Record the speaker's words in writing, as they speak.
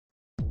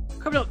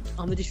Coming up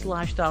on the Digital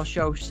Lifestyle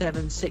Show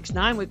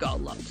 769, we've got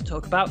a lot to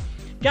talk about.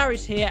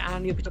 Gary's here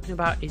and he'll be talking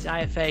about his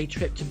IFA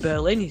trip to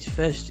Berlin, his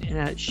first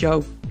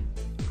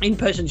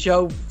in-person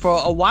show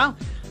for a while,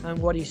 and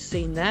what he's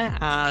seen there.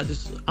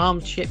 There's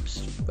ARM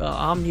chips,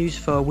 ARM news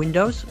for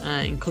Windows,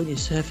 including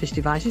Surface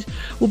devices.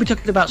 We'll be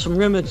talking about some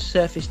rumoured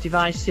Surface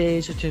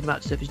devices. We're talking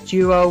about Surface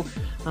Duo.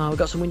 We've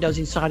got some Windows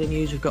Insider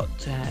news. We've got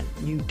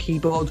new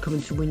keyboards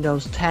coming to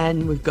Windows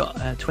 10. We've got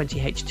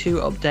 20H2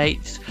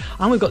 updates.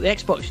 And we've got the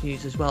Xbox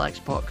news as well.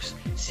 Xbox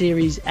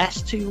Series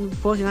S,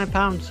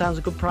 £249. Sounds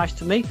a good price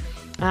to me.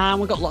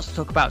 And we've got lots to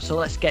talk about, so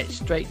let's get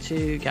straight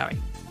to Gary.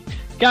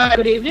 Gary,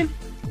 good evening.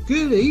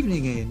 Good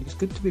evening, Ian. It's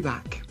good to be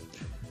back.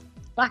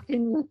 Back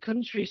in the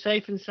country,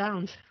 safe and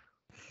sound.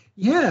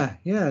 Yeah.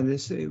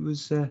 It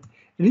was an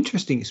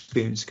interesting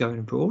experience going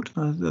abroad.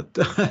 I have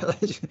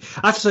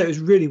to say it was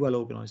really well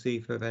organised. The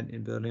IFA event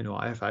in Berlin,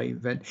 or IFA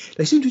event.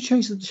 They seem to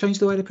change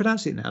the way they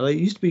pronounce it now.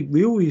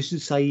 We all used to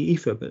say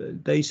IFA,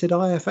 but they said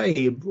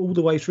IFA all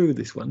the way through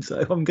this one.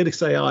 So I'm going to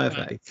say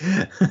IFA.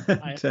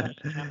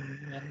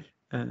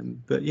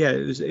 But yeah,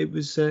 it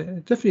was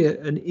definitely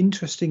an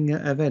interesting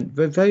event.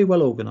 Very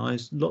well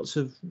organised. Lots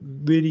of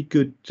really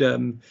good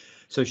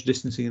social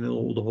distancing in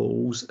all the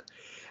halls.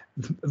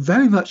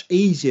 Very much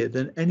easier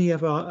than any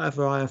other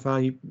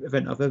IFA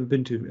event I've ever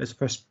been to as a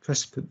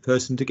press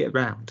person to get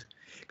around,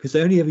 because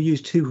they only ever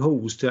use two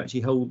halls to actually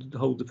hold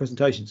the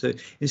presentation. So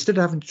instead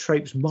of having to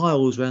traipse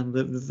miles around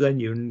the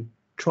venue and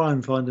try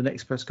and find the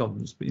next press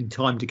conference in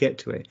time to get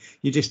to it,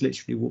 you just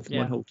literally walk from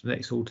one hall to the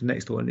next hall to the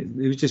next hall, and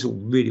it was just all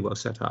really well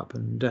set up,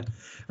 and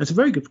some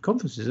very good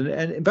conferences, and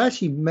it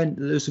actually meant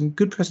that there was some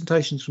good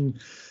presentations from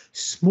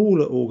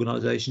smaller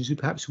organisations who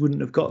perhaps wouldn't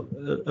have got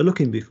a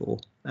look in before,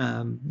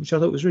 which I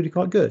thought was really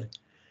quite good.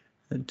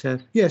 And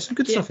some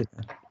good stuff in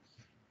there.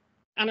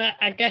 And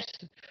I guess,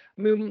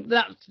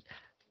 that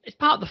it's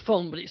part of the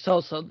fun, but it's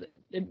also,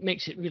 it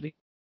makes it really,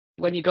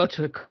 when you go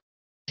to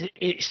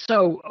it's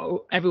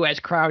so everywhere's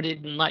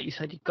crowded, and like you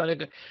said, you want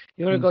to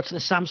go to the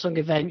Samsung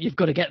event, you've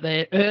got to get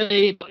there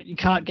early, but you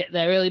can't get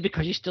there early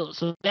because you're still at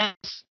some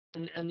desks,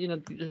 and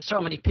there's so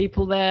many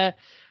people there.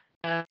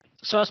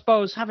 So I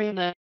suppose having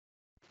that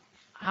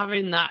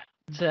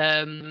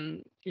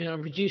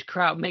reduced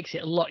crowd makes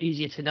it a lot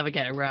easier to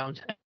navigate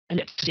around and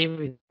get to see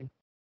everything.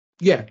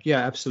 Yeah,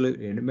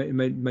 absolutely, and it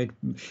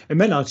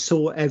meant I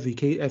saw every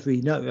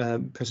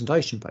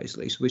presentation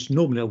basically, which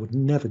normally I would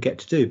never get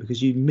to do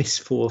because you miss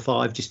 4 or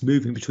 5 just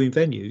moving between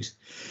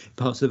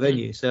parts of the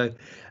venue. So,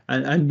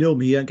 and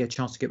normally you don't get a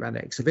chance to get around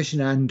the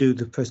exhibition and do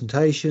the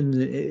presentation.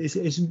 It's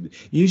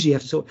usually you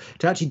have to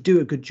actually do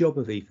a good job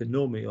of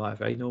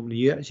IFA. Normally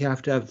you actually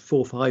have to have 4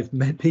 or 5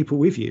 people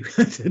with you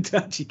to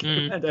actually get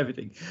around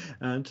everything.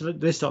 And so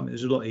this time it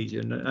was a lot easier,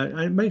 and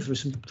it made for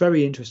some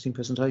very interesting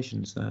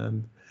presentations.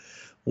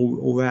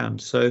 All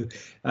round. So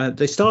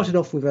they started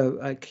off with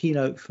a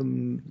keynote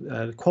from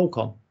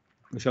Qualcomm,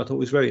 which I thought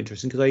was very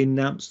interesting because they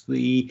announced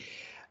the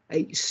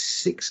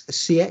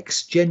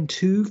 86CX Gen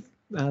 2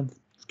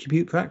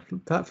 compute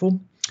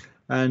platform,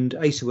 and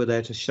Acer were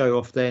there to show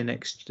off their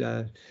next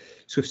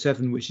Swift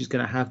 7, which is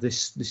going to have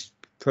this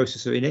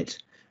processor in it.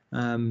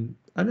 And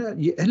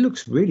it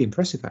looks really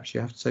impressive,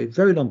 actually, I have to say.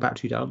 Very long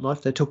battery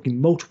life. They're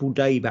talking multiple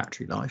day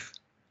battery life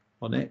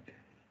on it.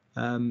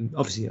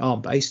 Obviously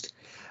ARM based.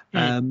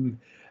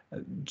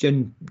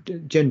 Gen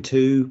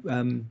 2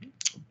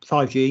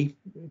 5G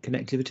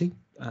connectivity,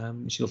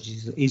 which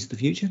obviously is the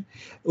future.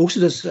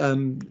 Also does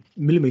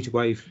millimeter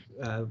wave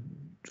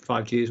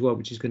 5G as well,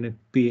 which is going to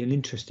be an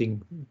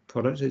interesting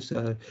product. It's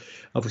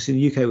obviously in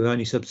the UK we're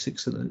only sub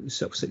 6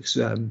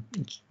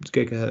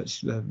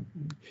 gigahertz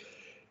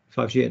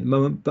 5G at the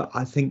moment, but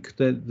I think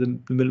the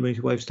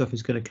millimeter wave stuff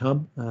is going to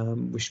come,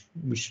 which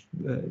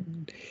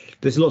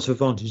there's lots of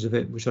advantages of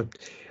it, which are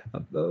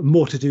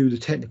more to do with the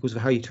technicals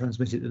of how you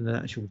transmit it than the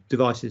actual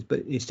devices, but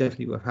it's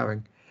definitely worth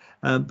having.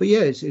 But yeah,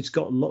 it's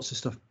got lots of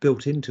stuff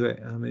built into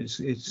it.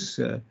 It's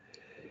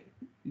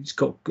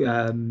got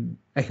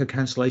echo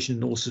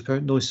cancellation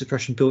and noise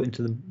suppression built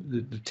into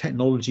the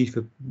technology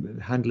for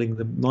handling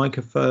the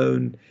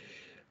microphone.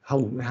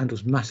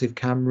 Handles massive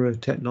camera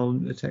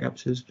technology,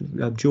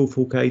 dual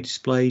 4K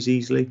displays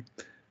easily,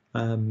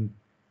 all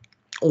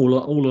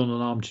on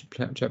an ARM chip.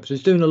 So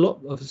it's doing a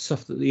lot of the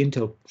stuff that the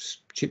Intel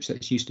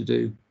chipsets used to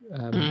do,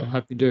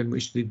 have been doing,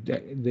 which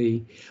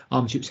the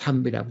ARM chips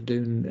haven't been able to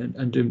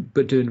do,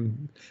 but doing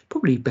them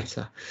probably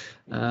better.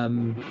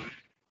 And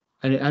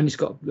it's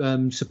got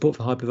support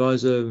for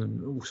hypervisor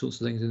and all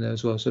sorts of things in there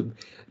as well. So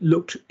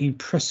looked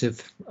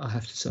impressive, I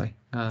have to say.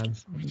 And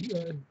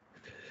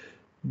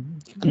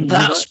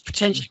that's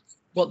potentially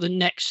what the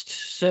next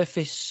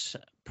Surface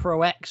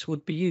Pro X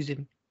would be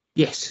using.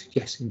 Yes,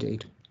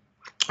 indeed.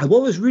 And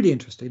what was really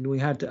interesting, we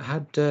had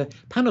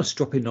Panos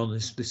drop in on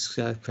this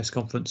press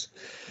conference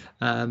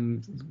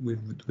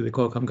with the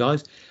Qualcomm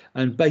guys,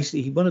 and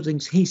basically one of the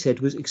things he said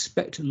was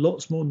expect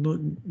lots more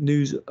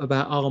news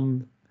about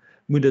ARM,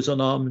 Windows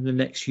on ARM in the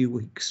next few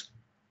weeks.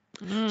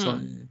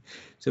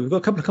 So we've got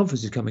a couple of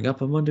conferences coming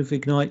up. I wonder if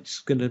Ignite's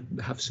going to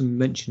have some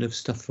mention of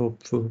stuff for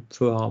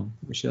ARM,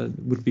 which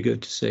would be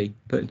good to see.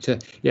 But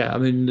yeah, I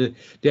mean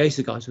the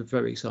Acer guys were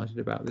very excited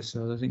about this,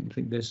 so I think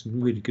there's some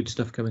really good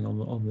stuff coming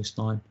on this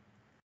line.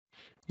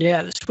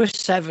 Yeah, the Swift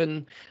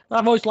 7.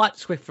 I've always liked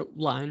the Swift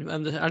line,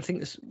 and I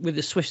think with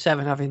the Swift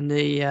 7 having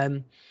the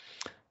ARM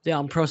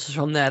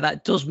processor on there,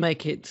 that does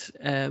make it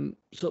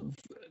sort of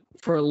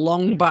for a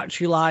long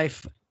battery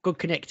life, good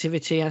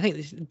connectivity. I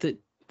think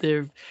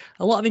there are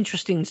a lot of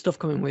interesting stuff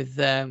coming with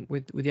the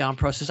ARM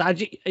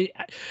processor.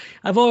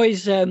 I've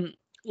always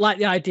liked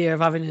the idea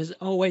of having an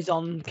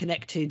always-on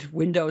connected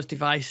Windows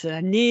device. I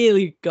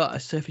nearly got a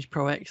Surface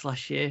Pro X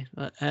last year.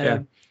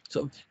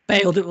 Sort of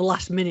bailed at the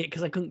last minute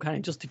because I couldn't kind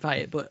of justify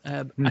it. But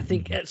I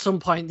think at some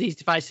point these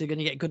devices are going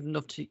to get good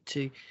enough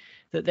to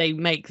that they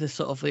make the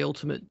sort of the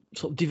ultimate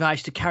sort of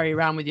device to carry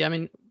around with you. I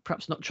mean,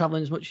 perhaps not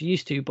traveling as much as you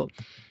used to, but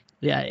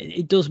yeah,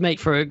 it does make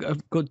for a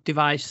good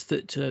device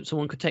that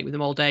someone could take with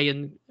them all day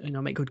and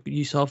make good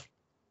use of.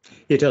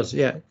 It does,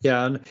 yeah,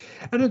 and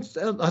it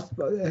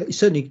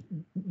certainly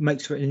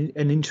makes for an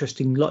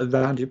interesting lot of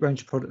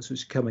range of products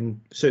which are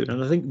coming soon.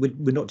 And I think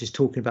we're not just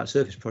talking about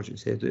Surface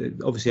projects here.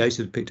 Obviously,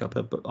 Acer have picked up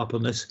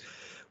on this,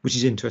 which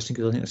is interesting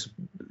because I think that's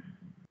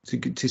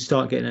to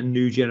start getting a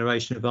new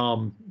generation of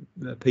ARM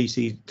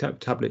PC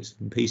tablets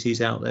and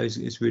PCs out there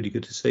is really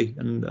good to see,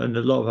 and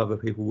a lot of other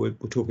people were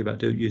talking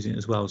about using it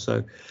as well.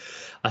 So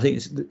I think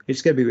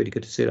it's going to be really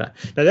good to see that.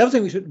 Now the other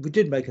thing we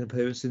did make an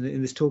appearance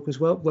in this talk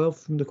as well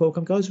from the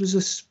Qualcomm guys was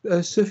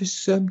a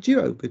Surface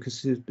Duo,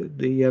 because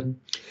the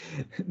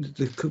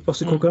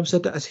boss of Qualcomm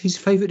said that's his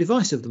favourite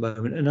device of the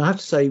moment, and I have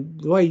to say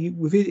the way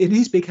in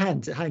his big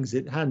hands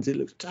it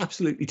looks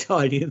absolutely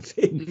tiny and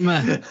thin,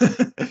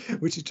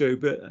 which is true.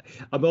 But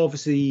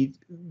obviously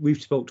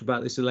we've talked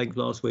about this at length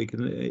last week,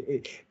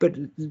 but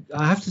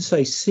I have to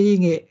say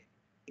seeing it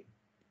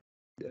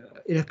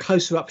in a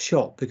closer up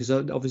shot, because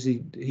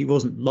obviously he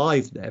wasn't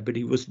live there, but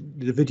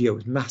the video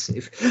was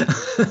massive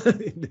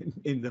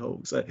in the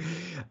hall, so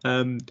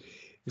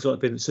it's like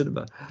being at the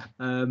cinema.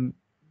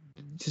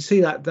 To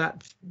see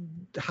that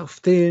how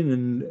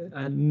thin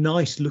and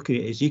nice looking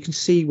it is, you can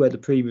see where the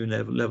premium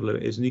level of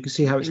it is, and you can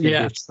see how it's going to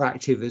be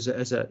attractive as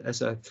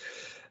a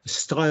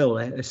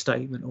style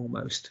statement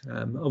almost.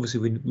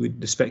 Obviously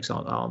the specs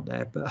aren't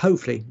there, but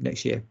hopefully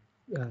next year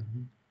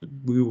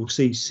we will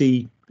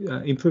see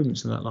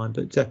improvements in that line.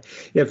 But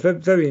yeah, very,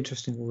 very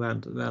interesting all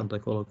round the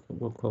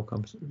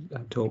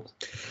Qualcomm talk.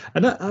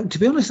 And to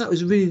be honest, that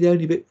was really the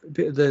only bit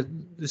of the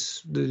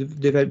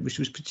event which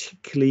was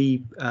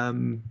particularly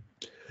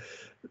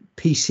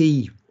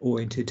PC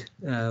oriented,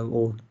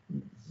 or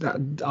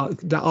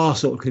that are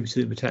sort of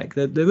consumer tech.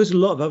 There was a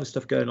lot of other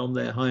stuff going on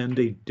there.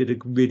 HiMD did a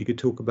really good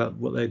talk about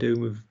what they're doing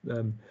with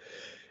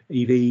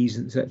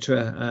EVs,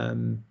 etc.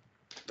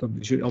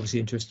 Which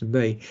obviously interested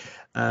me.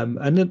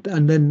 And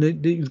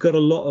then you've got a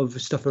lot of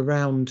stuff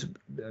around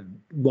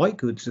white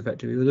goods.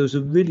 Effectively, there's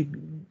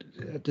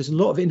a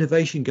lot of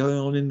innovation going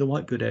on in the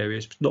white good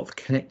areas. A lot of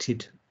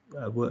connected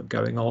work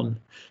going on.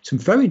 Some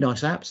very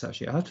nice apps,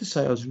 actually. I have to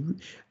say,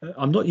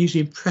 I'm not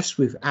usually impressed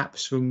with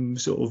apps from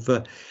sort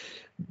of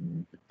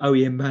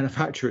OEM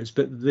manufacturers,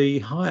 but the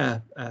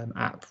Hire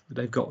app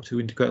they've got to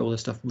integrate all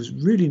this stuff was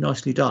really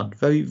nicely done.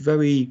 Very,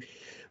 very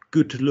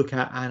good to look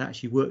at, and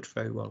actually worked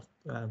very well.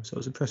 So I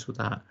was impressed with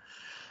that.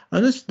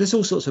 And there's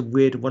all sorts of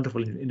weird and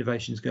wonderful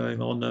innovations going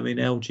on. I mean,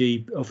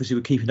 LG obviously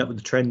were keeping up with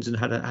the trends and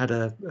had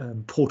a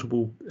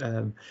portable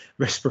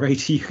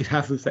respirator you could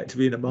have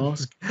effectively in a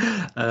mask.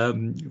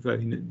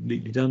 Very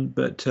neatly done.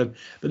 But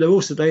they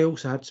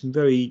also had some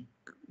very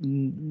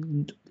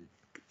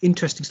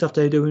interesting stuff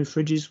they do in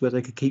fridges where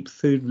they could keep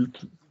food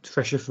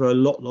fresher for a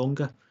lot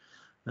longer.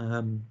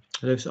 I mean,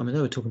 they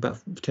were talking about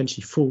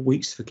potentially 4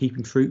 weeks for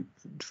keeping fruit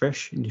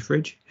fresh in your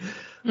fridge,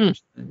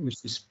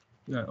 which is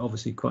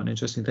obviously quite an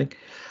interesting thing.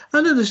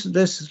 And then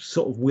there's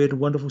sort of weird and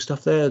wonderful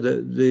stuff there.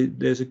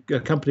 There's a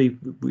company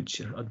which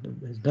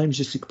his name's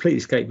just completely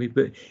escaped me,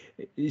 but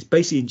it's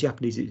basically in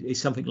Japanese. It's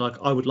something like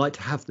 "I would like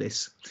to have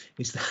this."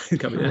 It's the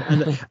company,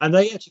 and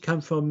they actually come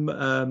from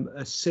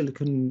a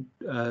silicon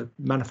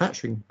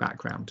manufacturing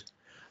background.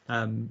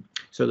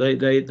 So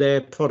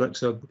their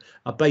products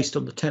are based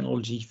on the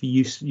technology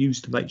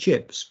used to make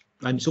chips,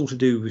 and it's all to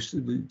do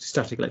with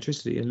static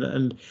electricity,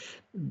 and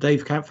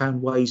they've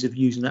found ways of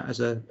using that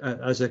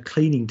as a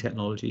cleaning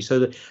technology. So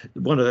that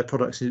one of their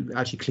products is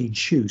actually clean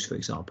shoes, for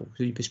example.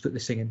 So you just put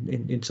this thing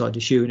inside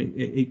your shoe, and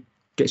it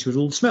gets rid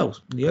of all the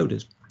smells and the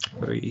odors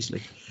very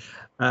easily.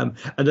 And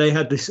they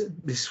had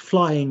this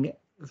flying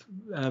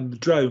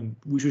drone,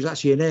 which was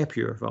actually an air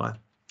purifier.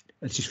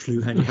 It just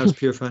flew around your house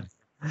purifying.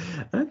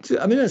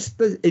 I mean, that's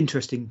an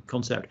interesting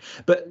concept,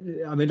 but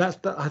I mean I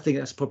think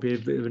that's probably a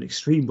bit of an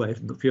extreme way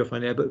of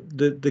purifying air. But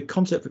the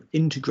concept of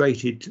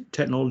integrated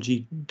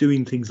technology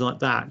doing things like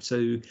that,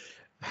 so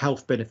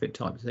health benefit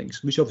type of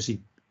things, which obviously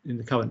in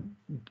the current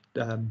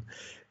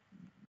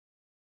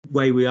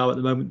way we are at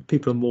the moment,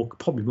 people are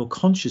probably more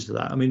conscious of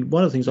that. I mean,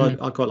 one of the things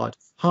I quite like,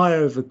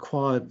 Hire have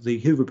acquired the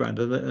Hoover brand,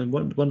 and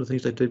one of the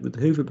things they did with the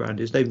Hoover brand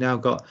is they've now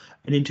got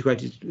an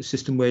integrated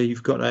system where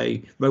you've got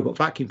a robot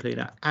vacuum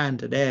cleaner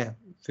and an air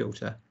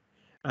filter,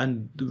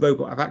 and the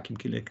robot vacuum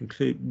cleaner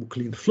will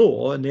clean the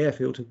floor, and the air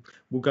filter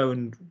will go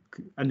and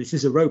this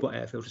is a robot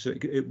air filter, so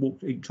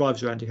it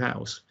drives around your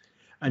house.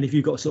 And if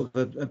you've got sort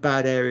of a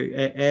bad air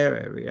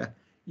area,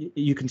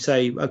 you can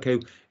say, okay,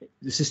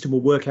 the system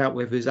will work out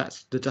whether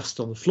that's the dust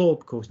on the floor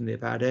causing the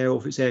bad air, or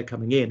if it's air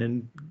coming in,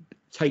 and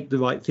take the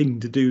right thing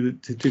to do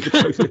the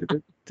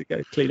process to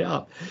go clean it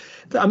up.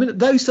 I mean,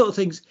 those sort of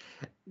things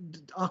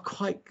are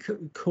quite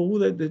cool.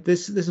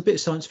 There's a bit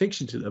of science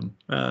fiction to them,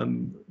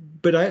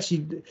 but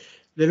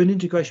they're an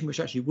integration which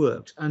actually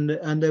works, and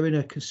they're in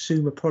a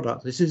consumer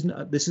product. This isn't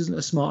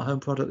a smart home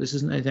product. This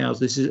isn't anything else.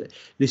 This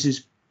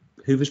is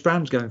Hoover's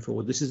brand going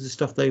forward. This is the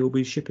stuff they will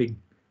be shipping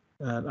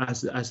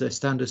as their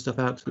standard stuff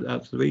out to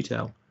the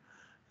retail.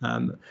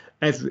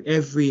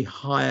 Every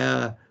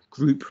higher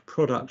group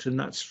product, and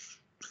that's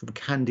from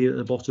Candy at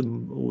the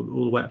bottom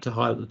all the way up to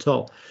High at the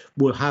top,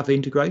 will have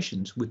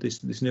integrations with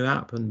this new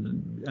app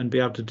and be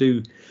able to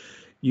do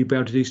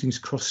things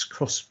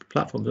cross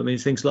platforms. I mean,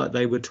 things like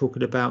they were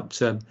talking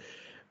about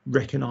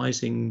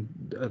recognizing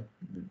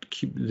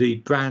the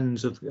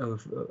brands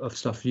of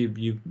stuff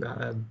you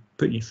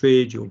put in your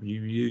fridge, or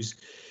you use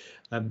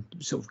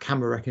sort of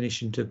camera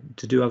recognition to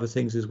do other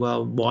things as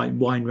well.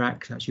 Wine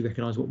racks actually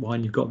recognise what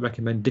wine you've got,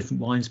 recommend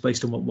different wines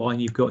based on what wine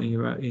you've got in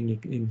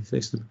your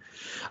system.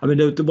 I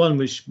mean, the one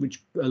which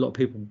a lot of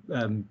people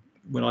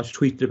when I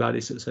tweeted about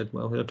it said,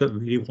 well, I don't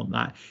really want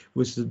that,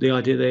 was the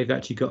idea they've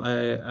actually got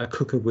a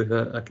cooker with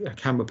a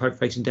camera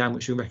facing down,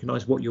 which will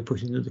recognise what you're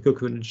putting in the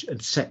cooker and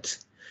set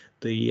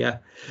the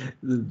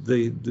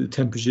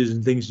temperatures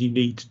and things you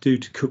need to do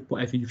to cook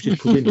whatever you've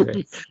just put into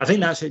it. I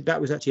think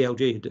that was actually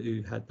LG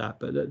who had that,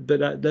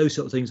 but those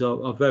sort of things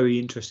are very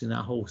interesting.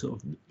 That whole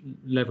sort of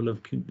level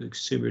of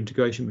consumer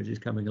integration which is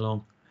coming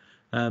along.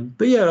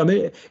 But yeah, I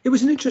mean, it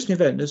was an interesting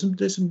event.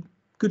 There's some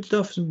good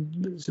stuff,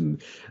 some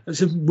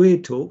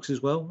weird talks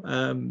as well.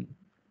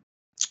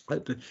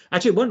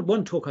 Actually,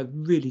 one talk I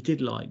really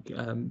did like.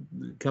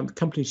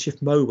 Company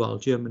Shift Mobile,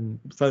 German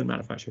phone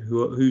manufacturer,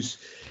 whose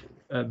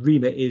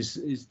remit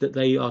is that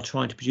they are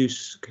trying to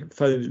produce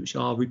phones which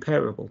are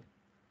repairable.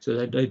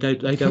 So they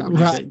don't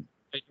right.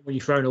 When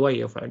you're throwing away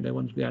your phone, they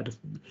want to be able to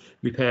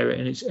repair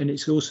it, and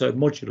it's also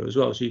modular as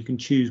well, so you can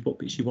choose what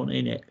bits you want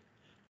in it,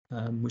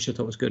 which I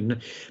thought was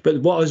good.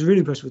 But what I was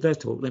really impressed with their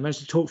talk, they managed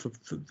to talk for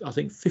I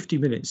think 50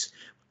 minutes,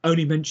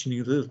 only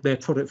mentioning their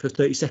product for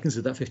 30 seconds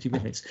of that 50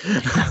 minutes.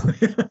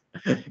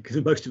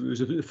 Because most of it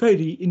was a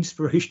fairly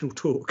inspirational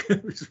talk.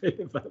 It was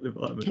really about the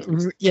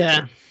environment.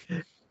 Yeah.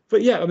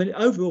 But yeah, I mean,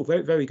 overall,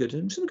 very, very good.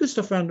 And some good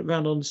stuff around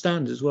on the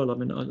stand as well. I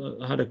mean,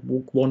 I had a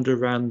wander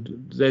around.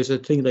 There's a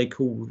thing they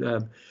called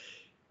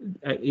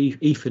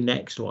IFA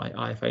Next, or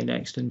IFA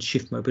Next, and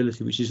Shift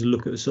Mobility, which is a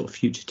look at the sort of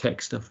future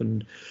tech stuff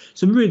and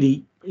some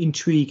really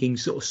intriguing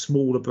sort of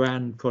smaller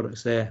brand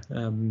products there.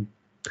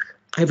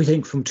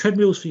 Everything from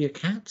treadmills for your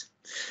cat,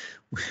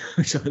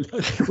 which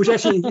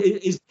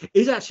actually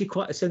is actually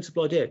quite a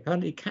sensible idea.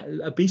 Apparently,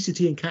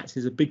 obesity in cats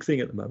is a big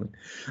thing at the moment.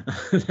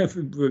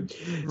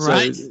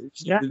 Right. So,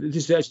 yeah.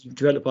 This is actually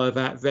developed by a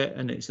vet,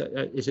 and it's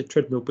a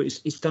treadmill, but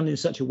it's done in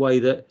such a way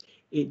that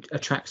it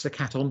attracts the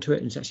cat onto it.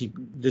 And it's actually,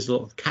 there's a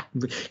lot of cat.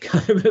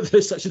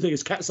 There's such a thing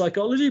as cat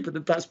psychology,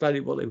 but that's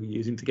probably what they were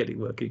using to get it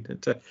working.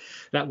 And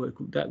that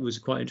was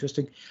quite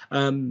interesting.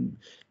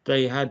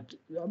 They had,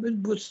 I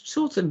mean,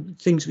 sorts of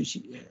things which.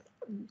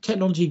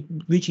 Technology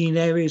reaching in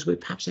areas where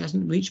perhaps it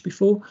hasn't reached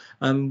before.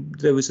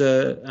 There was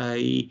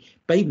a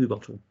baby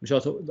bottle, which I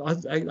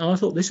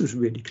thought this was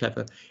really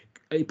clever.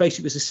 It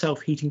basically was a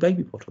self-heating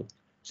baby bottle,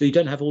 so you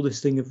don't have all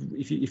this thing of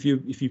if you're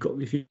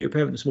a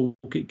parent of small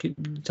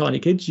tiny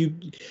kids,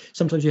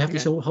 sometimes you have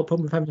this whole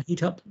problem of having to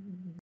heat up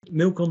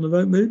milk on the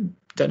remote.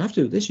 Don't have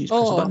to do this. You just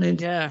press a button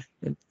and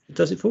it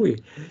does it for you.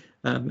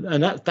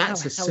 And that's that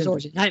was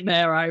always a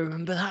nightmare. I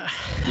remember that.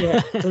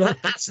 Yeah, so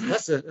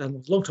that's a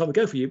long time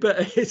ago for you,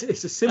 but it's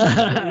a simple,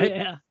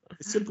 a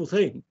simple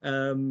thing,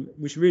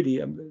 which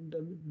really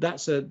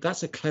that's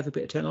a clever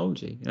bit of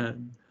technology.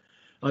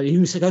 I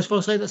even go as far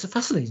as say that's a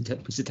fascinating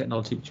piece of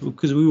technology,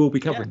 because we will be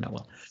covering that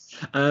one.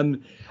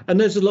 And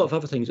there's a lot of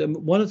other things.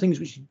 One of the things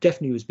which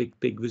definitely was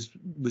big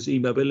was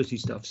e-mobility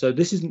stuff. So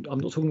this isn't, I'm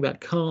not talking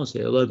about cars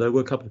here, although there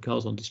were a couple of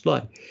cars on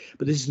display,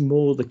 but this is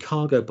more the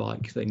cargo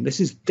bike thing. This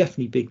is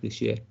definitely big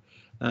this year.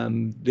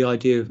 The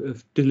idea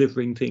of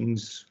delivering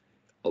things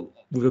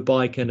with a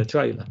bike and a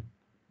trailer,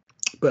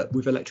 but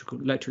with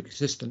electric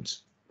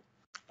assistance.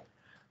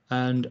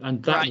 And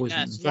that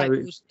was very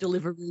like those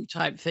delivery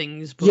type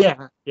things.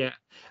 But yeah.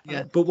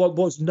 But what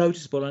was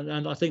noticeable,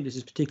 and I think this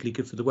is particularly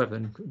good for the weather,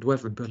 and the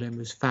weather in Berlin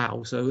was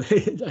foul, so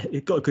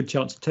it got a good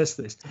chance to test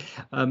this.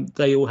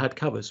 They all had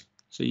covers.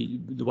 So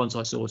the ones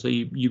I saw, so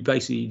you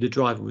basically, the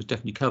driver was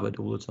definitely covered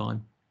all the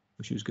time,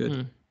 which was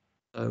good.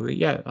 So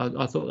yeah,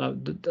 I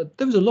thought that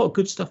there was a lot of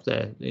good stuff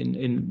there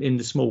in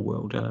the small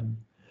world.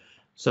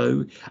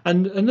 So,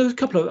 and there was a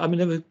couple of, I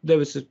mean, there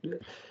was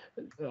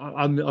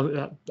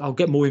I'll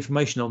get more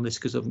information on this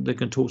because they're going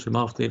to talk to them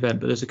after the event.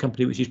 But there's a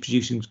company which is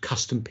producing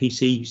custom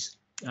PCs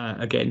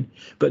again,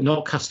 but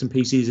not custom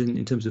PCs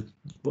in terms of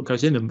what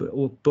goes in them, but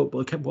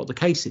what the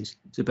case is.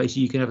 So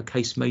basically, you can have a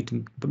case made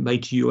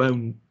to your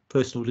own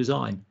personal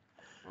design.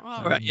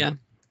 All right, yeah.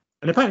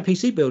 And apparently,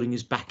 PC building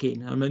is back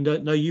in. I mean, I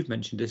know you've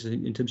mentioned this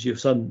in terms of your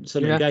son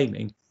in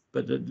gaming,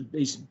 but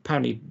it's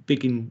apparently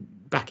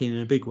back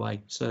in a big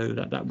way. So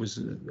that was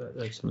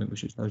something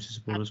which was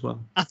noticeable as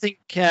well. I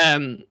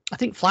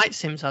think flight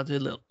sims had a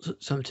little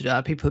something to do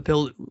with people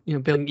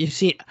building. I've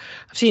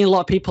seen a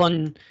lot of people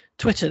on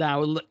Twitter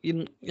now,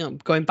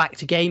 going back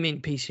to gaming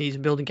PCs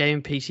and building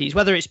gaming PCs.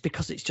 Whether it's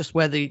because it's just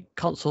where the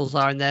consoles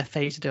are in their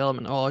phase of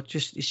development, or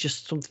it's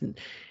just something.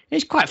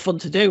 It's quite fun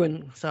to do,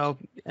 and so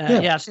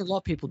I've seen a lot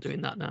of people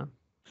doing that now.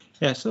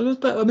 Yeah, so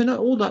I mean,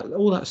 all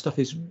that stuff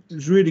is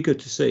really good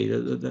to see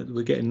that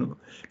we're getting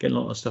a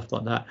lot of stuff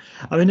like that.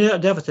 I mean, the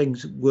other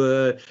things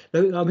were,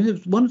 I mean,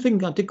 one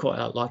thing I did quite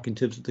like in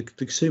terms of the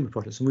consumer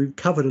products, and we've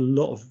covered a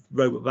lot of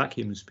robot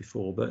vacuums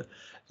before, but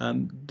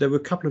there were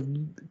a couple of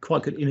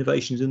quite good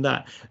innovations in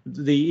that.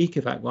 The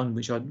EcoVac one,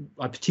 which I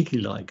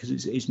particularly like,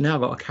 because it's now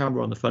got a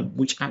camera on the front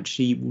which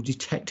actually will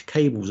detect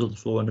cables on the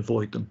floor and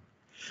avoid them,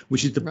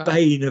 which is the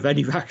bane of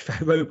any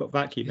robot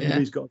vacuum. Anyone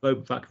who's got a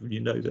robot vacuum, you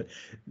know that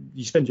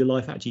you spend your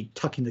life actually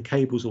tucking the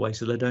cables away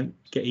so they don't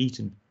get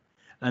eaten.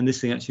 And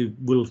this thing actually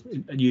will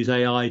use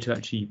AI to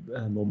actually,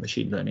 or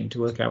machine learning,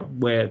 to work out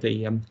where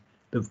the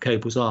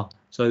cables are.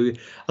 So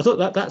I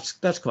thought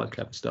that's quite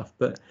clever stuff.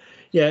 But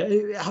yeah,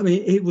 I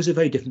mean, it was a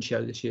very different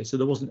show this year, so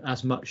there wasn't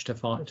as much to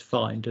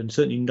find, and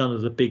certainly none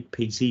of the big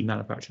PC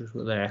manufacturers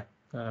were there.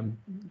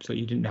 So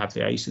you didn't have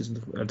the Aces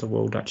of the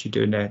world actually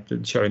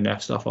showing their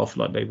stuff off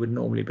like they would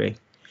normally be,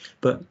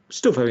 but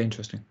still very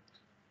interesting.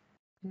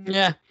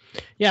 Yeah,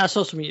 I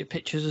saw some of your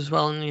pictures as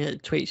well and your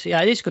tweets.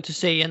 Yeah, it is good to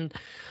see. And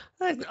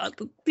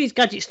these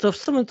gadget stuff,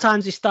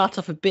 sometimes they start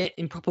off a bit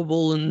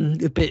improbable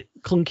and a bit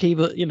clunky,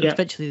 but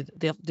eventually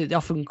they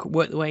often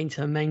work their way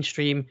into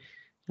mainstream.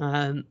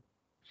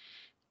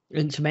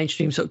 Into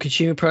mainstream sort of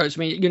consumer products. I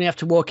mean, you only have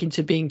to walk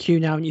into B&Q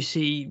now and you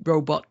see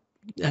robot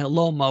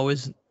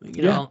lawnmowers,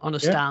 on a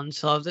stand.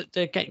 So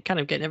they're kind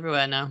of getting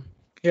everywhere now.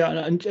 Yeah,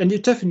 and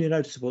it's definitely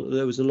noticeable that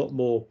there was a lot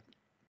more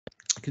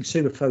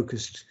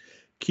consumer-focused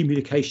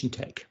communication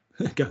tech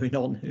going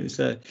on. It was,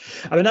 I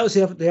mean, that was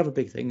the other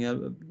big thing,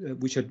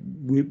 which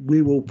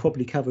we will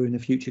probably cover in a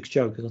future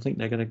show, because I think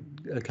they're going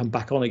to come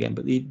back on again.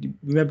 But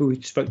remember we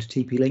spoke to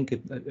TP-Link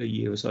a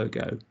year or so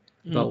ago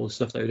about all the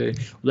stuff they were doing.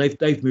 Well,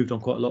 they've moved on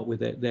quite a lot with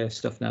their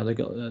stuff now. They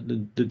got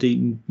the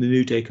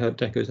new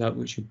decos out,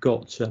 which have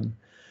got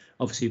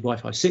obviously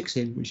Wi-Fi 6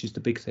 in, which is the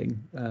big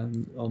thing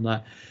on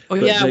that. Oh,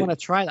 but I want to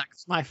try that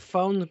because my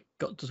phone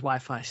does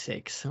Wi-Fi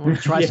 6. I want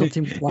to try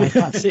something with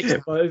Wi-Fi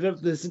 6. Well,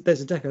 there's a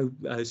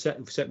deco set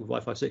with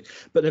Wi-Fi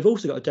 6, but they've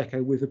also got a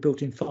deco with a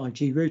built-in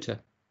 5G router,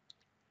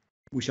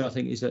 which I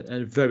think is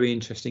a very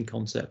interesting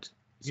concept.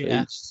 So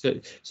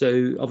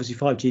obviously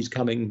 5G is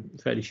coming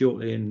fairly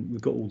shortly, and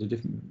we've got all the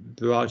different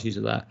varieties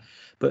of that.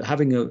 But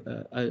having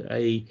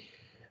a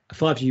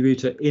 5G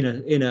router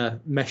in a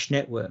mesh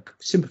network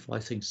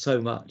simplifies things so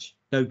much.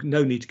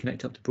 No need to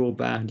connect up to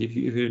broadband. If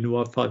you're in a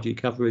 5G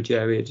coverage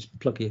area, just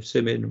plug your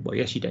SIM in. Well,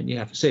 yes, you don't. You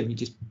have a SIM. You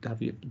just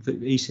have your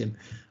eSIM,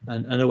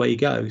 and away you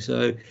go.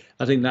 So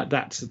I think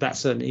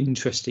that's an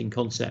interesting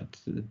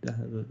concept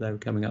that they were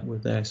coming up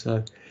with there.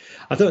 So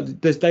I thought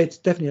they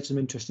definitely had some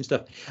interesting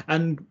stuff,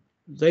 and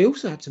they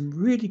also had some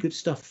really good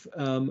stuff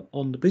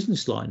on the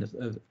business line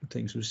of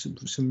things. With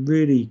some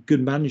really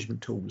good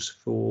management tools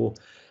for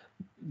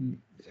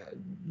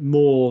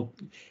more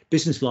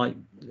business-like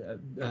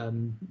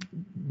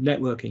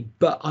networking,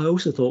 but I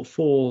also thought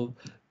for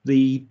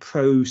the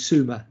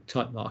prosumer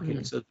type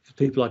market, so for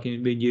people like me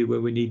and you, where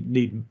we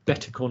need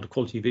better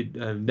quality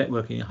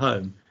networking at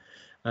home,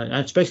 and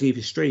especially if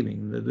you're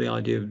streaming, the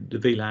idea of the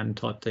VLAN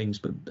type things,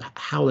 but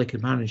how they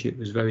could manage it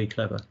was very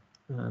clever.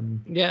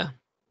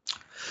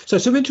 So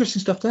some interesting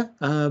stuff there.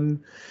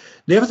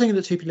 The other thing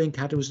that TP-Link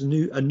had was a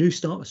new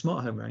smart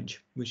home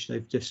range, which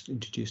they've just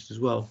introduced as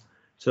well.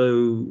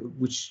 So,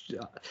 which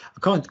I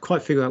can't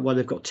quite figure out why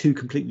they've got two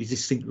completely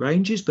distinct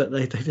ranges, but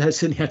they've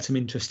certainly had some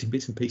interesting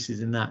bits and pieces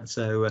in that.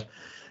 So,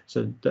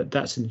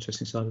 that's an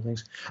interesting side of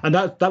things. And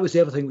that was the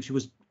other thing which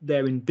was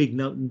there in big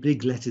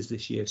letters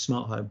this year.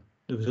 Smart home.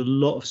 There was a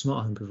lot of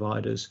smart home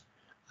providers.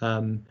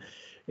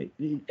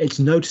 It's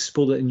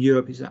noticeable that in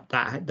Europe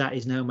that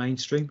is now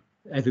mainstream.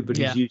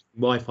 Everybody's using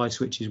Wi-Fi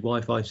switches,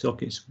 Wi-Fi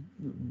sockets,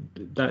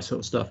 that sort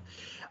of stuff.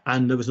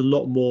 And there was a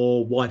lot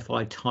more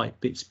Wi-Fi type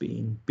bits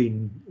being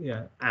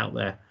out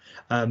there.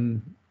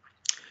 I've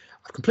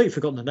completely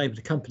forgotten the name of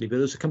the company, but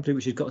there's a company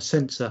which has got a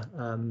sensor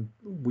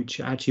which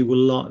actually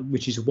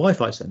which is a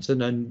Wi-Fi sensor,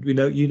 and you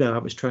know how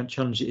much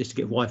challenge it is to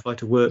get Wi-Fi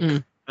to work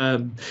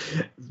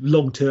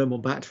long term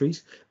on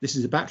batteries. This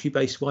is a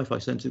battery-based Wi-Fi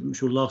sensor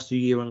which will last a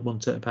year on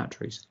one set of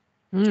batteries.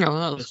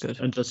 No, that's good.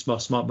 And does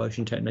smart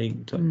motion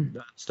technique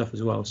stuff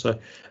as well. So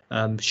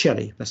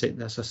Shelley, that's it.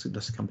 That's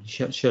the company,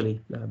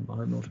 Shelley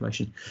Home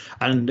Automation.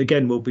 And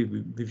again, we'll be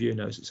reviewing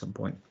those at some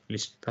point. At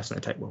least that's going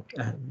to take a while.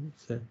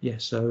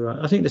 So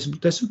I think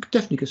there's some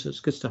definitely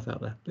good stuff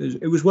out there.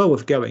 It was well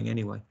worth going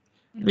anyway.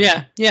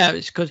 Yeah,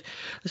 it's good.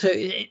 So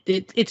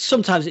it's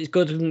sometimes it's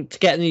good to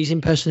get these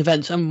in-person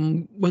events,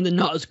 and when they're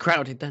not as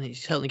crowded, then you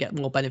certainly get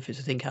more benefits,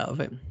 I think, out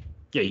of it.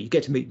 Yeah, you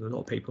get to meet a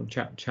lot of people and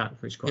chat,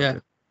 which is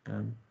quite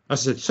good.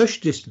 As I said,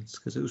 social distance,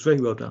 because it was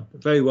very well done,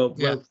 very well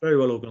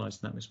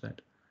organised in that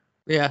respect.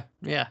 Yeah.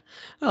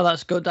 Oh,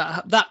 that's good.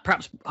 That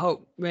perhaps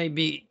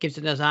maybe gives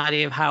us an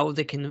idea of how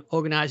they can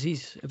organise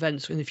these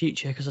events in the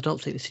future, because I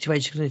don't think the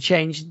situation is going to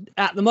change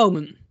at the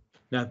moment.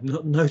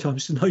 No time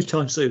soon,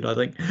 I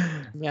think.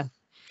 Yeah.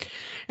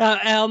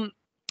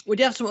 We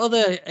do have some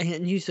other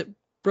news that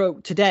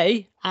broke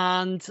today,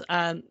 and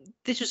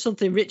this was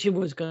something Richard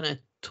was going to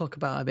talk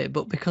about a bit,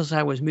 but because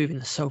I was moving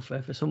the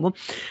sofa for someone,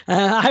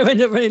 I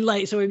ended up running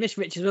late, so we missed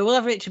Richard. We'll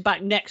have Richard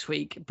back next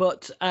week.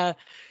 But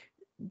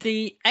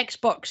the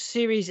Xbox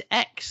Series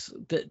X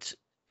that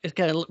is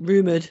kind of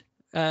rumoured,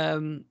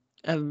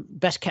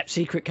 best kept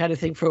secret kind of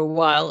thing for a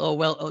while, or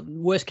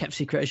worst kept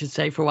secret, I should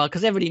say, for a while,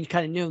 because everybody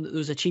kind of knew that there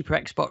was a cheaper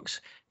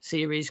Xbox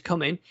Series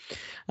coming.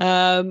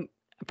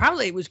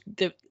 Apparently, it was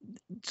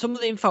some of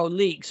the info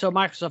leaked, so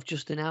Microsoft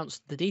just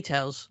announced the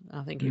details.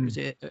 I think it was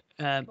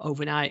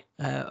overnight.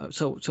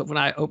 So when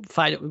I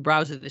fired up the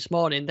browser this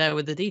morning, there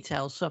were the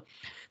details. So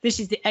this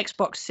is the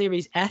Xbox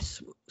Series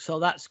S. So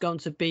that's going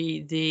to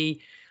be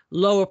the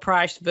lower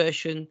priced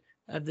version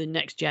of the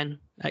next gen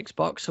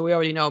Xbox. So we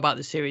already know about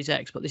the Series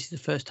X, but this is the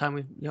first time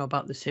we know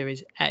about the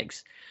Series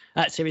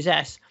Series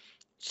S.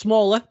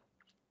 Smaller,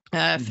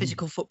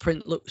 physical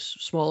footprint looks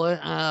smaller.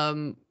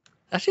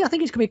 Actually, I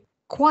think it's going to be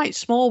quite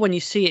small when you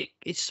see it.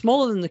 It's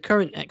smaller than the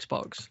current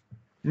Xbox.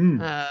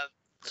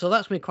 So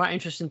that's going to be quite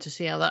interesting to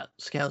see how that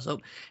scales up.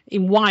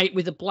 In white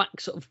with a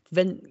black sort of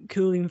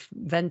cooling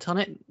vent on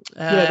it.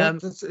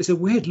 It's a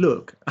weird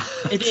look.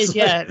 It is,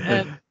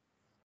 yeah.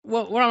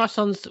 Well, one of my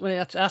sons, when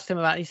I asked him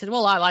about it, he said,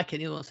 "Well, I like it."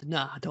 And the other one said, "No,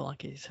 I don't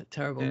like it. It's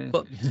terrible."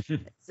 Yeah.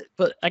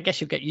 But I guess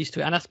you'll get used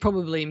to it, and that's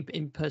probably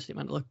in person it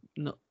might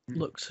not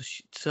look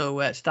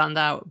so stand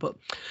out. But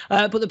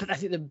I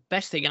think the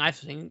best thing I've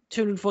seen,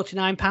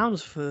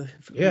 £249 for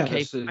UK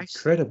that's price.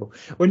 Incredible.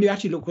 When you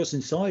actually look what's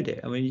inside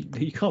it, I mean,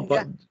 you can't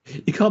buy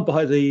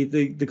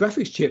the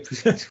graphics chip for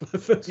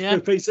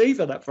PC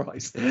for that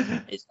price.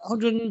 It's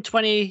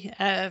 120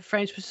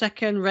 frames per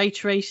second, ray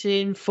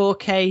tracing,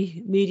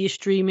 4K media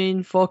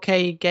streaming,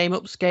 4K game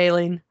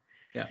upscaling.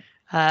 Yeah.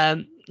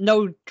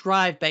 No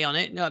drive bay on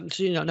it. No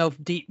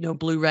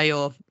Blu-ray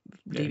or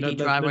DVD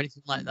drive or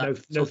anything like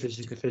that. No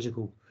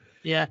physical.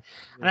 Yeah,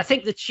 and I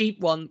think the cheap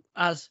one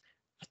I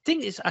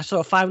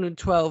saw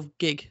 512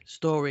 gig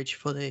storage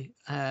for the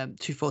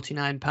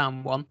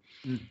 £249 one,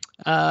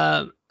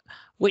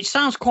 which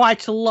sounds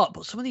quite a lot,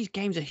 but some of these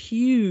games are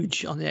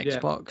huge on the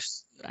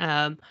Xbox.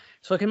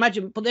 So I can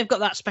imagine, but they've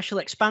got that special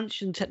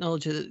expansion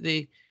technology that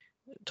they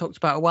talked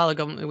about a while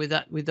ago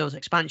with those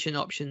expansion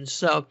options.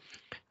 So,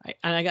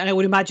 I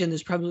would imagine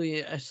there's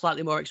probably a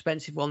slightly more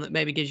expensive one that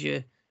maybe gives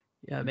you,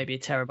 maybe 1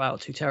 terabyte or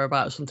 2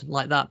 terabyte or something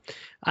like that.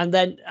 And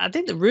then I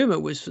think the rumor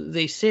was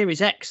the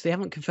Series X. They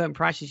haven't confirmed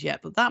prices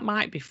yet, but that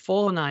might be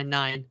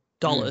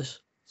 $499.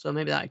 So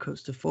maybe that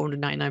equates to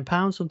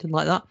 £499, something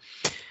like that.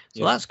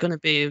 So that's going to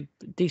be a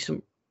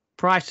decent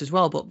price as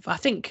well. But I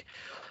think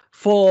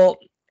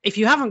if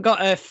you haven't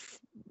got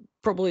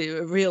probably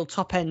a real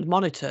top end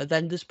monitor,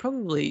 then there's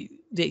probably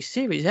the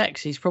Series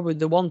X is probably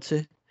the one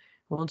to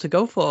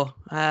go for.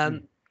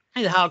 The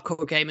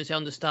hardcore gamers, I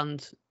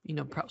understand,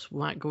 perhaps we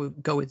might go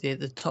with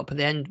the top of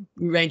the end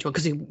range one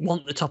because they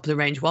want the top of the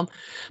range one.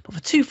 But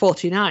for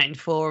 $249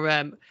 for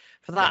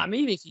that, I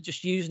mean, even if you're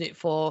just using it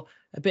for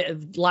a bit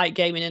of light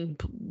gaming and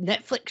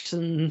Netflix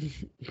and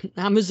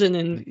Amazon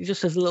and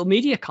just as a little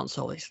media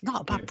console, it's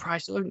not a bad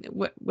price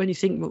when you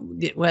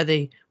think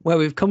where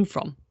we've come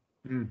from.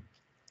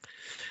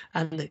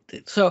 And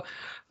so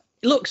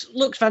it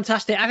looks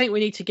fantastic. I think we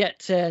need to get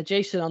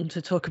Jason on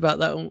to talk about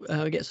that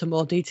and get some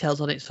more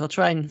details on it. So I'll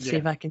try and see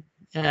if I can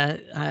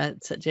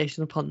set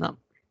Jason up on that.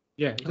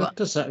 Yeah, it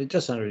does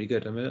sound really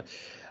good. I'm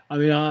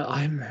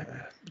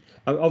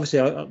obviously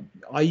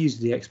I use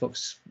the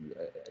Xbox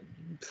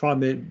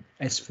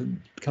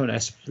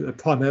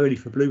primarily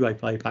for Blu-ray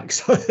playback.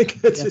 So I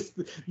think just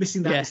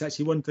missing that is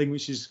actually one thing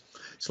which is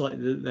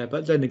slightly there.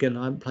 But then again,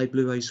 I haven't played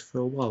Blu-rays for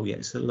a while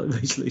yet, so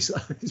recently. So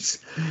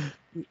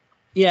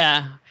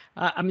yeah,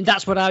 I mean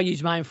that's what I'll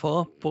use mine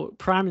for. But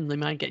primarily,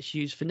 mine gets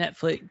used for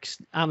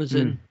Netflix,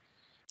 Amazon,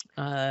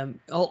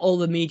 all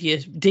the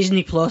media,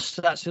 Disney Plus.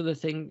 That's the other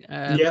thing.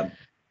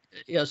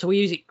 So we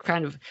use it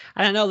kind of.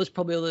 And I know there's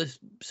probably other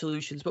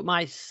solutions, but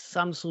my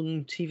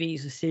Samsung TV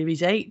is a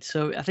Series 8,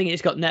 so I think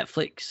it's got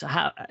Netflix.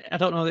 I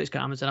don't know if it's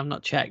got Amazon. I've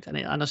not checked, and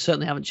I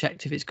certainly haven't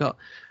checked if it's got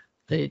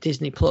the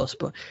Disney Plus.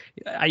 But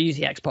I use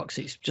the Xbox.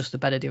 It's just a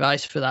better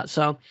device for that.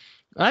 So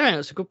I think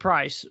it's a good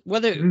price.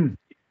 Whether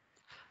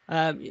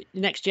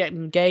Next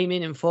gen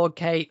gaming and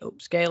 4K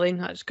upscaling.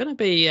 That's going to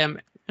be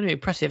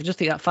impressive. I just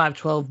think that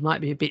 512 might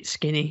be a bit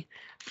skinny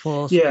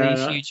for some of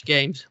these huge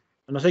games.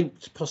 And I think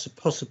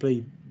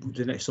possibly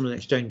some of the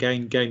next gen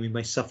gaming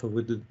may suffer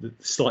with the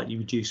slightly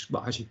reduced,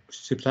 well, actually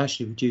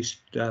substantially reduced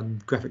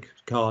graphic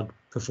card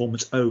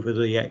performance over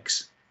the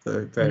X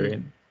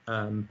variant.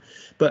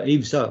 But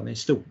even so, I mean, it's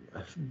still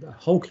a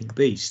hulking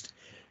beast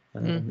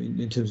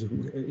in terms of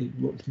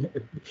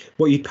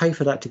what you'd pay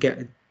for that to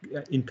get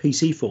in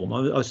PC form.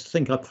 I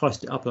think I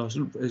priced it up. I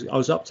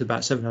was up to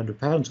about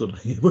 £700 when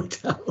I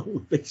worked out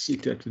all the things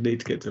you'd actually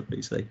need to get to a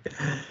PC.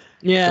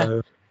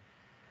 Yeah.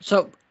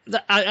 So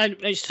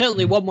it's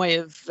certainly one way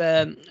of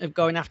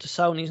going after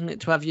Sony, isn't it?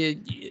 To have your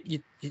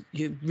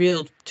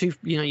real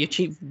your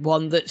cheap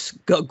one that's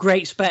got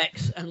great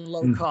specs and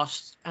low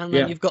cost, and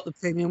then you've got the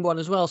premium one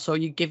as well. So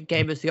you give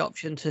gamers the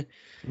option to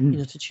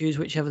to choose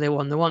whichever they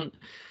want.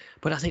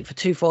 But I think for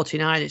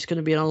 $249, it's going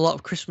to be on a lot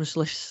of Christmas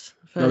lists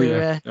for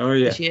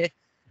this year.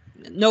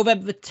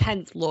 November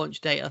 10th launch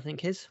date, I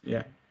think is.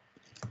 Yeah.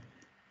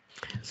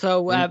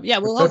 So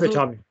we'll perfect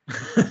timing.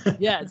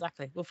 Yeah,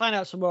 exactly. We'll find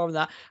out some more on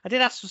that. I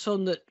did ask for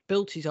someone that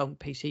built his own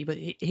PC, but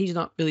he's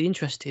not really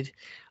interested.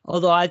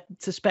 Although I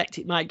suspect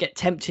it might get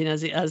tempting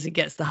as it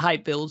gets the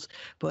hype builds.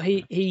 But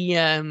he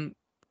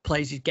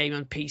plays his game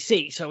on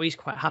PC, so he's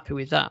quite happy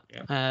with that.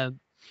 Yeah.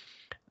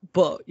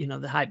 But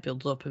the hype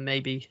builds up, and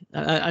maybe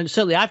and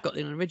certainly I've got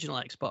an original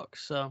Xbox,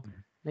 so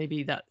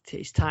maybe that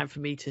it's time for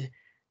me to.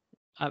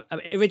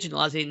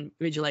 Original as in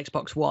original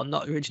Xbox One,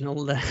 not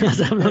original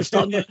as I'm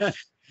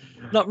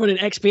not running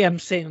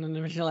XBMC on an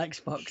original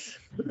Xbox.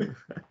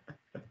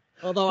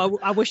 Although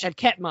I wish I'd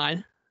kept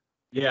mine.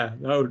 Yeah,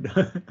 no.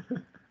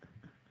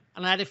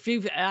 And I had a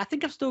few. I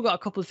think I've still got a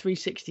couple of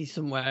 360s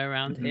somewhere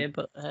around here,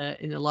 but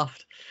in the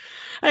loft.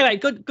 Anyway,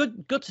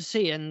 good to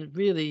see, and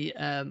really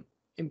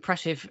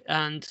impressive.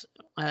 And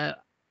I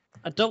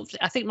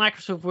think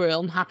Microsoft were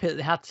unhappy that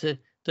they had to.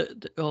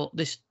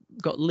 This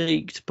got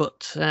leaked,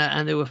 but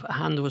and a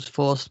hand was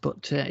forced.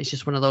 But it's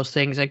just one of those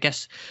things, I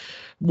guess.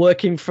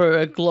 Working for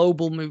a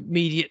global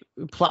media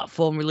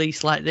platform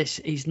release like this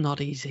is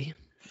not easy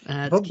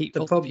to keep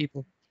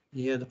people.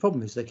 Yeah, the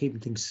problem is they're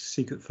keeping things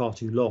secret far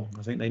too long.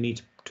 I think they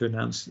need to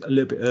announce a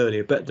little bit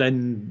earlier. But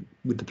then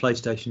with the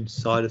PlayStation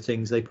side of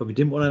things, they probably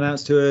didn't want to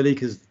announce too early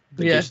because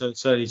they give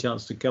Sony a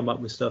chance to come up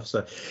with stuff.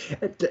 So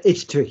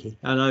it's tricky.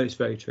 I know it's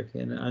very tricky.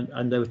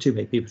 And there were too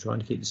many people trying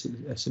to keep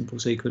a simple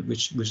secret,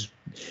 which was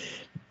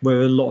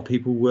where a lot of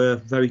people were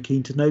very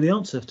keen to know the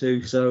answer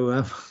to.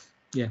 So,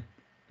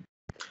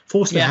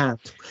 forced a hand,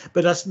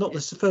 but that's not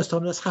the first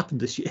time that's happened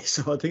this year.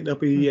 So I think there'll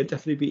be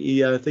definitely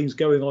be things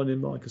going on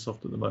in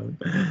Microsoft at the moment.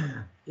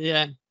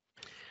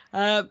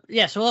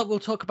 So we'll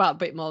talk about a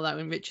bit more of that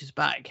when Richard's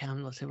back.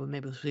 And let's say,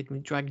 maybe we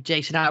can drag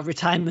Jason out of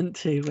retirement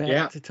to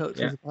talk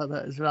to us about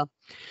that as well.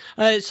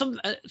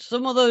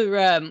 Some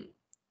other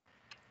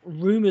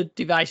rumored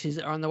devices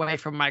that are on the way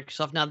from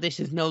Microsoft. Now,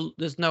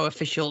 there's no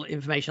official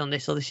information on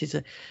this, so this is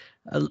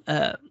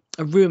a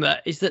rumor.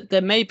 Is that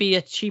there may be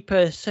a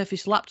cheaper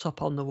Surface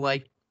laptop on the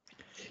way?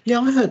 Yeah,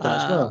 I heard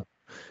that as well.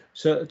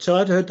 So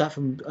I'd heard that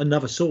from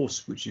another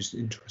source, which is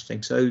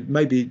interesting. So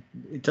maybe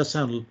it does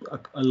sound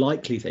a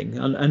likely thing,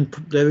 and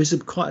there is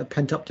quite a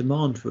pent up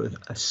demand for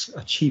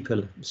a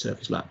cheaper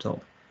Surface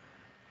laptop.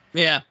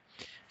 Yeah,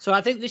 so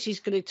I think this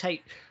is going to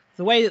take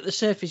the way that the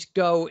Surface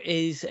Go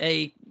is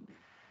a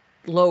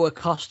lower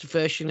cost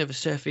version of a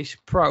Surface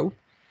Pro.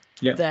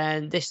 Yeah.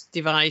 Then this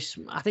device,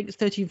 I think it's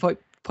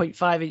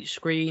 13.5 inch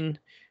screen.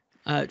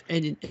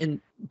 In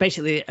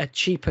basically a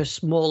cheaper,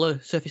 smaller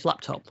Surface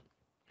laptop.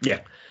 Yeah.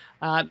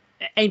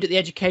 Aimed at the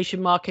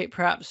education market,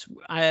 perhaps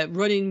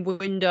running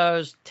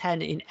Windows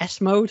 10 in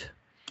S mode.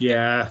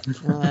 Yeah.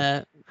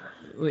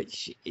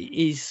 Which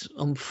is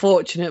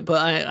unfortunate,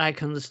 but I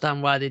can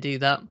understand why they do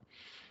that.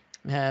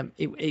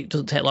 It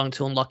doesn't take long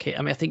to unlock it.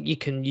 I mean, I think you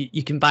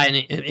can buy an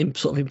in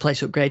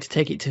place upgrade to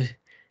take it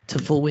to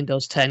full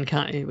Windows 10,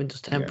 can't you?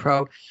 Windows 10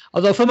 Pro.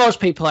 Although for most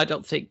people, I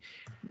don't think.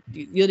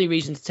 The only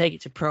reason to take it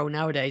to Pro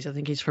nowadays, I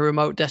think, is for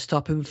remote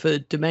desktop and for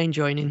domain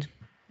joining.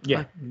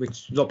 Yeah,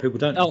 which a lot of people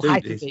don't do.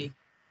 Hyper-V.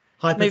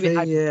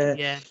 Hyper-V,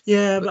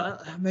 yeah.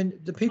 But I mean,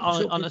 the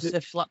people on a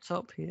Surface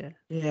laptop,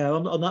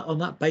 on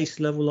that base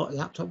level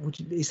laptop,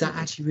 is that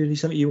actually really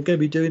something you're going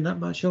to be doing that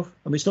much of?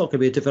 I mean, it's not going to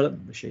be a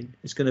development machine.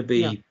 It's going to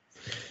be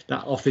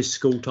that office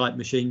school type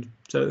machine.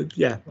 So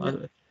I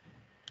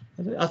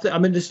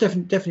mean, there's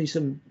definitely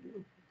some.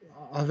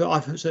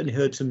 I've certainly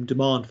heard some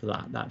demand for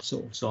that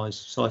sort of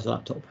size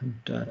laptop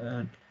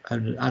and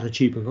at a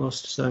cheaper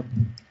cost. So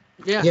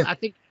I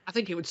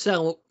think it would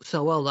sell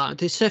well. That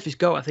the Surface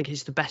Go, I think,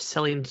 is the best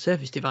selling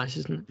Surface device,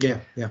 isn't it?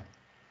 Yeah.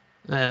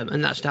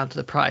 And that's down to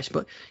the price,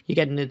 but you're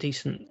getting a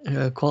decent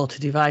quality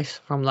device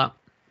from that.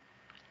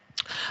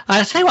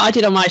 I'll tell you what I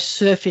did on my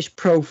Surface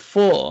Pro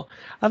 4.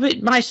 I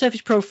mean, my Surface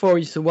Pro 4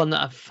 is the one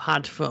that I've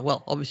had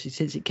for obviously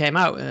since it came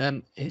out.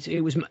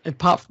 It was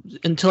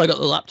until I got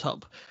the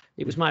laptop.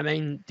 It was my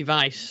main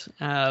device,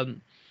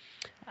 and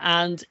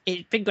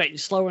it's been getting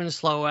slower and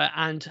slower.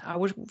 And I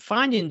was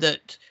finding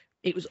that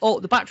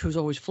the battery was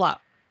always flat.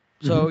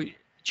 So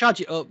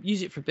charge it up,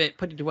 use it for a bit,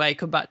 put it away,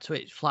 come back to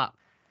it flat.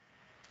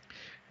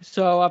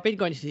 So I've been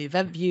going to the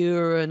event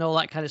viewer and all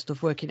that kind of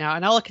stuff working out,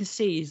 and all I can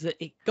see is that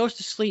it goes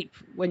to sleep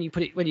when you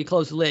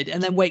close the lid,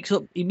 and then wakes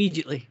up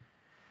immediately.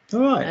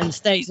 All right. And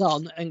stays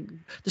on, and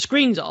the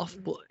screen's off,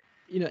 but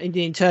in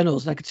the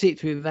internals, and I could see it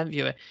through the event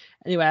viewer.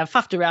 Anyway, I've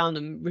faffed around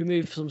and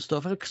removed some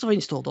stuff because I've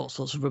installed all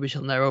sorts of rubbish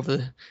on there over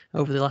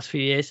the last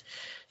few years.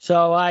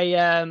 So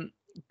I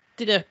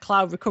did a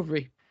cloud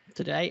recovery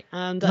today,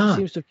 and that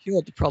seems to have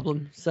cured the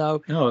problem.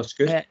 So that's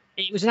good.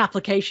 It was an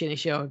application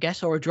issue, I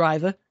guess, or a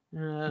driver.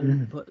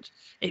 But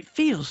it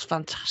feels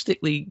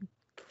fantastically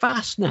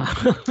fast now.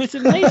 It's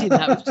amazing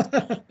that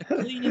a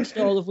clean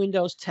install of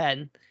Windows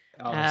 10.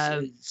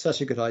 It's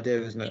such a good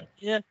idea, isn't it?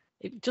 Yeah,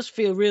 it just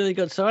feels really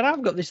good. So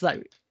I've got this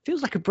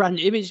feels like a brand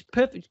new. I mean, it's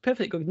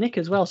perfect good nick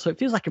as well. So it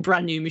feels like a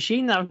brand new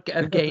machine that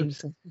of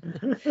games.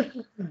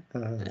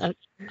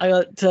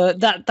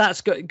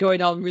 That's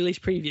going on release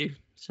preview.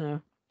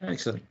 So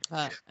excellent.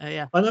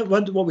 Yeah. I know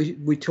what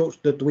we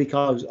talked the week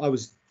I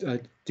was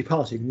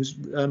departing was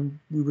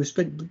we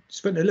spent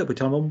a little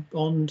bit of time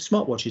on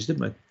smartwatches,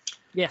 didn't we?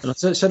 Yes. And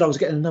I said I was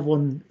getting another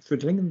one for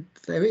doing, and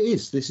there it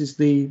is. This is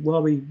the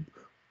Huawei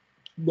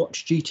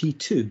Watch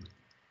GT2,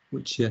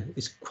 which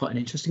is quite an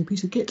interesting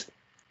piece of kit.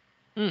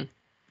 Really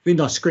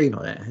nice screen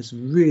on it. It has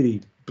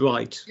really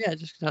bright. Yeah,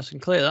 just nice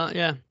and clear that.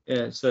 Yeah.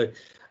 Yeah. So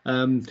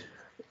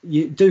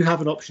you do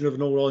have an option of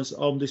an always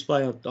on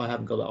display. I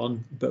haven't got that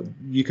on, but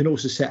you can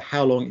also set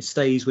how long it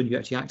stays when you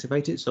actually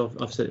activate it. So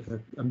I've set it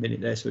for a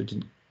minute there, so it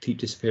didn't keep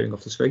disappearing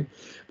off the screen,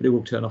 but it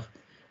will turn off.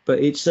 But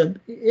it's I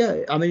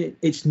mean,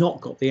 it's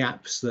not got the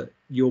apps that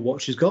your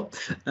watch has got,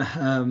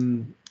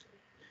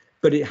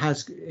 but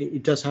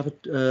it does have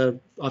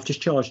I've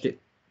just charged it,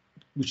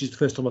 which is the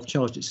first time I've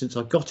charged it since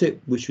I got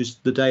it, which was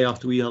the day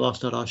after we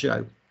last had our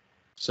show.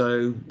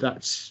 So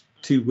that's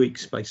 2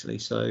 weeks basically.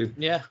 So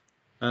yeah.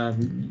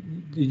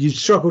 You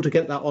struggle to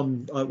get that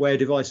on a Wear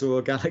device or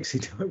a Galaxy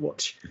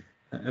watch.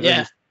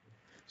 Yeah.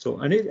 So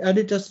and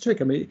it does the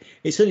trick. I mean,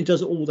 it certainly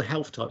does all the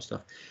health type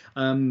stuff.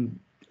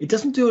 It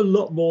doesn't do a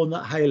lot more than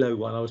that Halo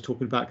one I was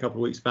talking about a couple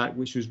of weeks back,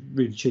 which was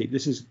really cheap.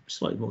 This is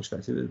slightly more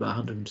expensive, it's about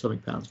 100 and something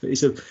pounds, but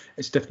it's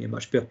definitely a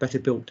much better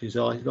built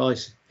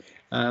device.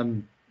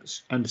 And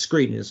the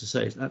screen, as I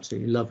say, is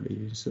absolutely lovely.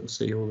 You can sort of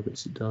see all the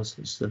bits it does.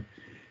 It's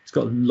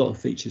got a lot of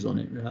features on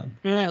it.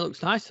 Yeah, it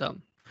looks nice though.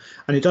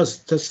 And it does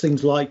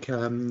things like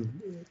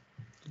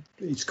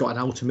it's got an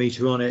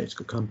altimeter on it. It's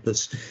got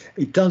compass.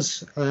 It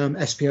does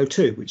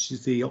SpO2, which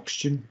is the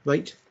oxygen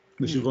rate,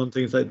 which is one of the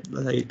things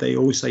that they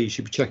always say you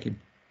should be checking,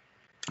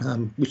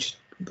 which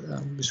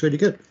is really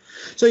good.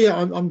 So yeah,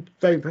 I'm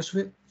very impressed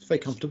with it. It's very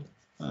comfortable.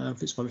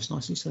 Fits my wrist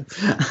nicely, so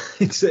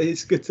it's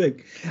a good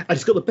thing. And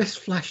it's got the best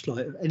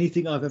flashlight of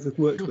anything I've ever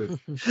worked with,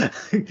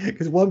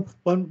 because one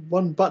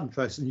button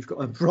press and you've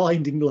got a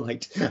blinding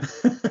light.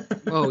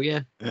 Oh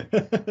yeah. But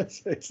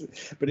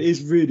it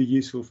is really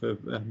useful for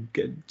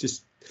getting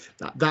just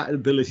that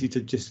ability to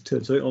just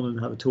turn something on and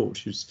have a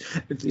torch.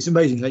 It's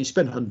amazing how you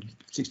spend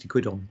 160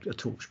 quid on a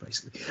torch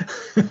basically.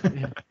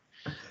 Yeah.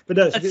 But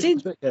no,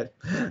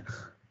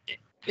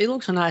 it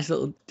looks a nice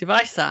little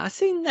device. That I've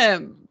seen.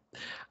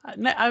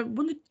 I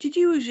wonder, did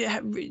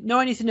you know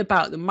anything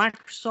about the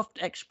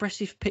Microsoft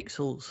Expressive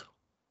Pixels?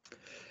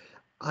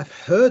 I've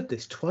heard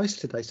this twice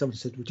today. Someone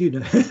said, "Would you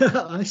know?"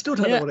 I still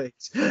don't know what it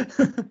is.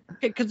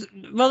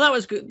 Well, that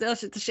was good.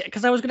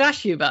 Because I was going to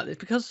ask you about this,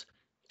 because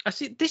I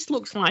see this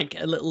looks like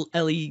a little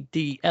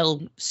LED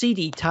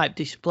LCD type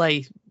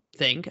display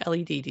thing,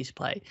 LED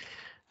display,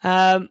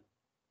 and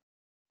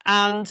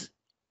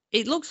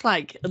it looks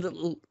like a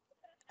little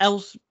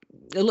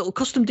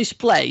custom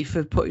display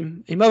for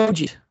putting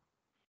emojis.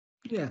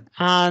 Yeah.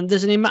 And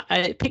there's an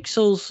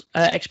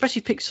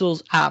Expressive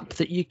Pixels app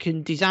that you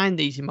can design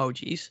these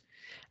emojis,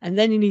 and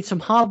then you need some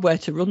hardware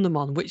to run them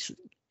on, which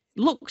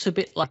looks a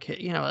bit like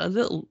a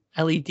little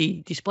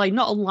LED display,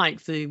 not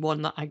unlike the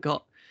one that I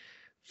got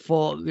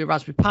for the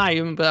Raspberry Pi. I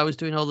remember I was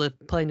doing all the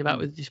playing about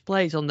with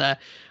displays on there,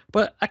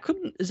 but I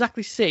couldn't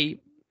exactly see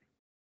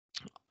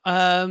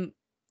what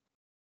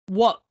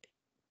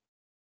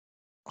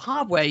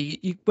hardware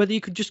whether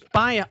you could just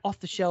buy off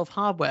the shelf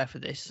hardware for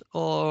this,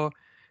 or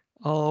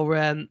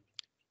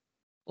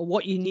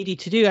what you needed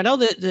to do. I know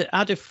that the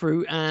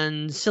Adafruit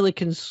and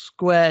Silicon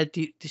Square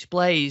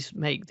displays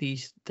make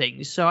these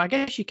things, so I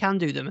guess you can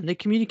do them, and they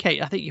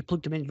communicate. I think you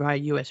plug them in via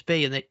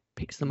USB and it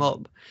picks them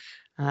up.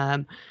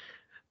 But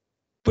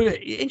an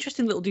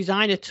interesting little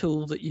designer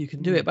tool that you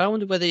can do it. But I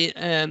wonder whether you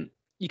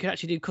can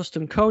actually do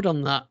custom code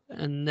on that,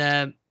 and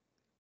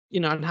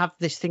and have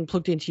this thing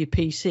plugged into your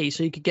PC,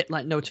 so you could get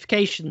like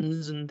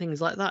notifications and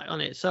things like that on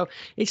it. So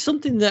it's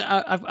something that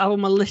I've on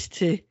my list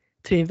to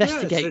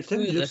investigate.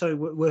 It looks so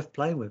worth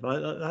playing with.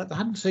 I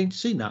hadn't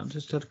seen that. I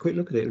just had a quick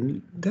look at it,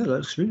 and that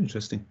looks really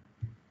interesting.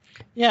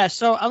 Yeah,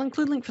 so I'll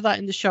include a link for that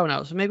in the show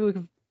notes. So maybe we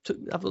can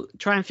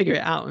try and figure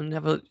it out and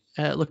have a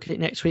look at it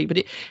next week.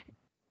 But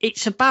it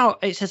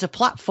says a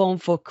platform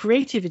for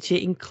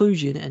creativity,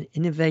 inclusion, and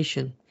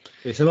innovation.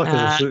 It's like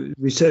a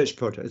research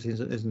project,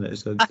 isn't it?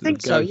 So I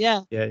think so.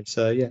 Yeah. Yeah.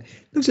 So it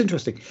looks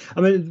interesting.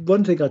 I mean,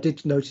 one thing I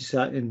did notice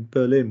out in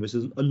Berlin was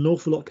an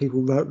awful lot of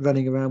people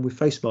running around with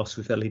face masks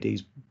with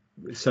LEDs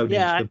sewn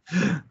into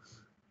them.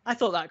 I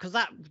thought that because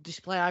that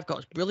display I've got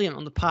is brilliant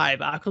on the Pi,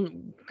 but I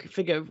couldn't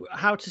figure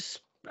how to.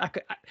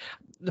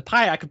 The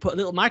Pi I could put a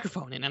little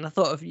microphone in, and I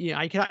thought of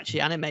I could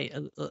actually animate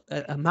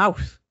a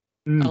mouth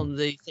on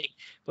the thing,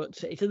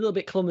 but it's a little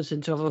bit clumsy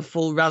to have a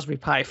full Raspberry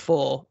Pi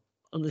 4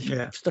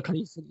 stuck on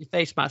your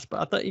face mask.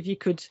 But I thought if you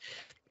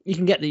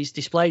can get these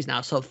displays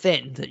now so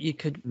thin that you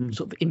could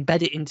sort of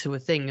embed it into a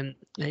thing and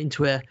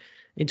into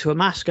a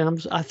mask,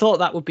 and I thought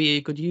that would be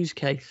a good use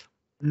case.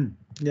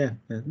 Yeah,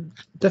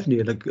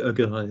 definitely a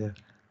good idea.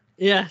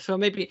 Yeah, so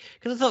maybe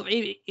because I thought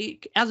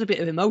it has a bit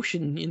of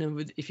emotion,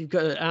 if you've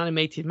got an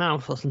animated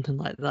mouth or something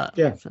like that.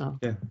 Yeah. So,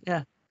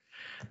 yeah.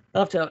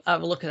 I'll have to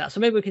have a look at that. So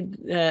maybe we can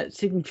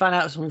see if we can find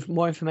out some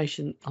more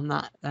information on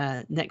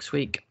that next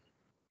week.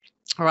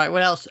 All right,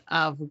 what else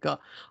have we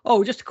got?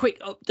 Oh, just a quick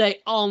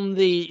update on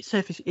the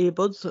Surface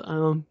earbuds that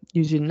I'm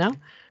using now.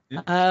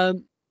 Yeah.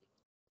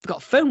 We've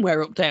got a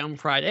firmware update on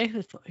Friday.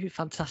 It's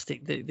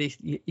fantastic.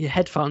 Your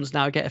headphones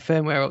now get a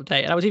firmware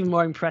update. And I was even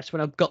more impressed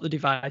when I got the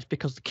device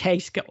because the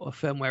case got a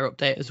firmware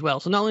update as well.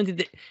 So not only did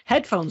the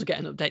headphones get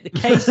an update, the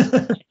case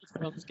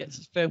gets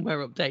a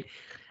firmware update.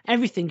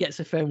 Everything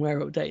gets a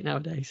firmware update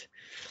nowadays.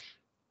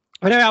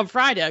 Anyway, on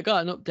Friday, I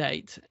got an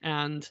update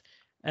and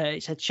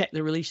it said check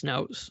the release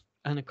notes.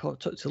 And of course,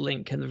 took the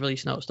link, and the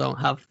release notes don't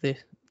have the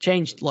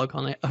changed log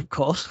on it, of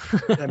course.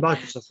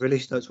 Microsoft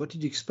release notes. What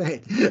did you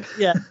expect?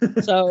 Yeah.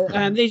 So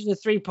these are the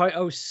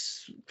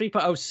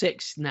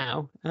 3.06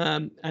 now,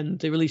 and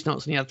the release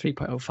notes only have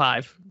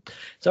 3.05.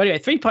 So anyway,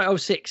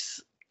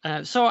 3.06.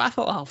 So I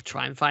thought I'll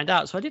try and find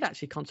out. So I did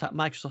actually contact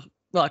Microsoft.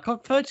 Well, I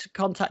first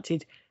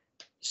contacted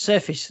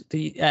Surface,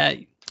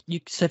 the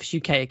Surface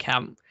UK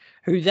account,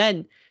 who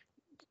then,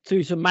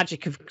 through some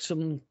magic of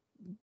some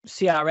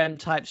CRM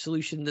type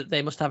solution that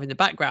they must have in the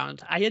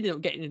background, I ended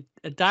up getting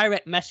a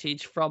direct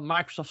message from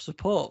Microsoft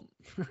support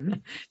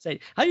saying,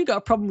 have you got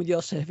a problem with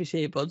your Surface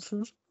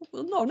earbuds?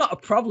 Well, no, not a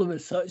problem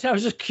as such. I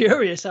was just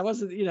curious. I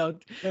wasn't,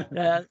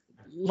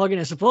 logging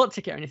a support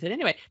ticket or anything.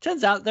 Anyway,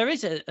 turns out there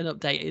is an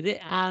update in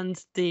it,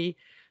 and the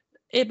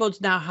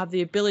earbuds now have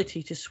the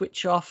ability to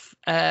switch off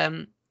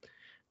the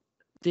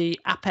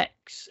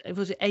Apex.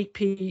 Was it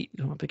AP?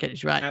 I'm getting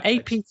it right.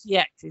 aptX.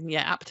 Yeah,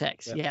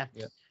 aptX. Yeah.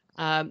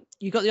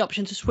 You got the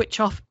option to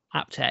switch off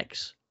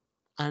aptX,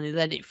 and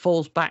then it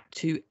falls back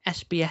to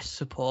SBS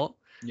support,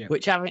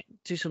 which having to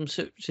do some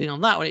searching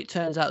on that one, it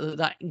turns out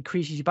that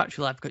increases your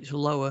battery life because it's a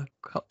lower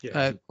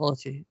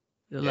quality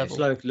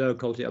level. It's low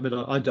quality. I mean,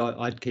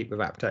 I'd keep with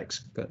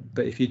aptX, but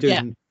if you're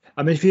doing,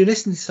 I mean, if you're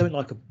listening to something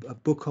like a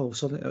book or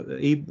something,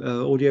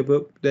 audio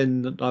book,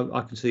 then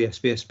I can see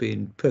SBS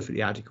being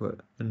perfectly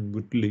adequate and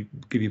would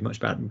give you much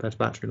better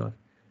battery life.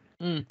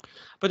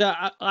 But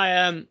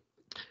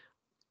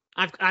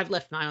I've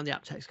left mine on the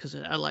aptX because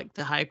I like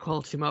the higher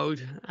quality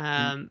mode,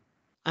 and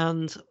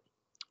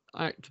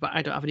I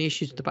don't have any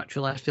issues with the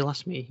battery life. They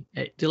last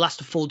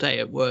a full day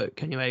at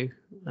work anyway.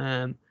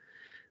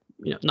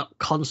 Not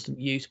constant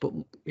use, but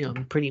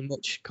pretty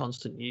much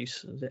constant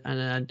use.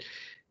 And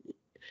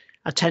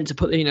I tend to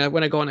put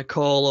when I go on a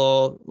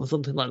call or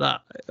something like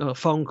that, or a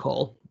phone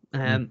call,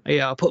 I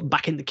put them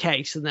back in the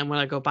case, and then when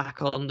I go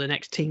back on the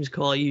next Teams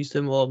call, I use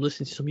them, or I'm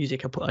listening to some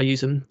music, I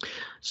use them.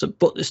 So,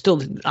 but it's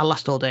still, I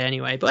last all day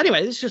anyway. But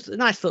anyway, it's just a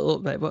nice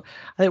little update. But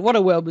I think what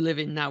a world we live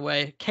in now,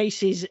 where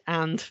cases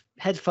and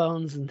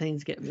headphones and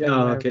things get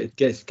firmware.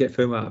 Get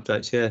firmware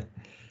updates.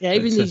 Yeah.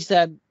 Even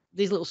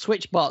these little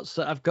switch bots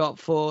that I've got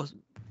for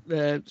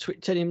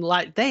turning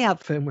light, they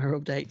have firmware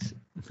updates.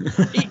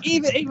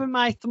 even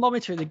my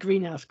thermometer in the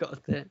greenhouse got a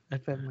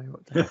firmware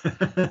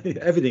update.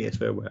 Everything is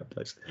firmware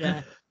updates.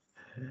 Yeah.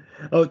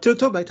 Oh, to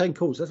talk about taking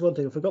calls, that's one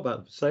thing I forgot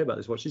to say about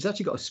this watch. It's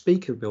actually got a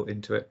speaker built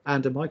into it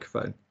and a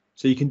microphone,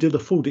 so you can do the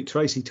full Dick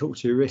Tracy talk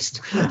to your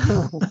wrist.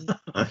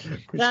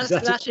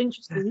 That's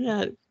interesting.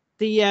 Yeah,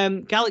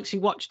 the Galaxy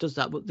Watch does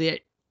that, but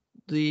the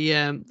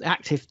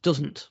Active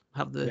doesn't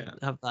have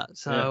that.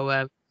 So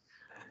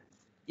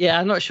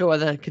I'm not sure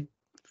whether I could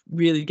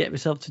really get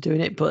myself to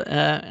doing it, but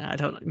I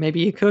don't know. Maybe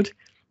you could.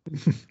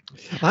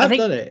 I have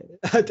done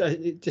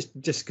it just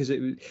because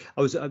it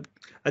was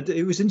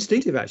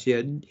instinctive actually,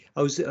 and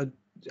I was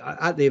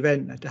at the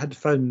event. I had the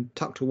phone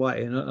tucked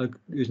away, and it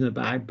was in a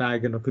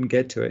bag, and I couldn't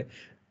get to it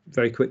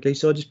very quickly.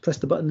 So I just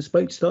pressed the button and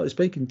started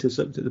speaking to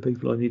the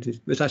people I needed.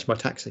 It was actually my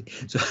taxi,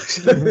 so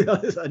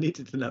I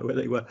needed to know where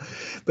they were.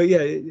 But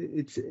yeah,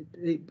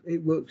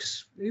 it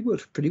works. It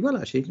works pretty well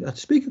actually. The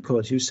speaker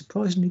quality was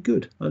surprisingly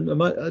good. I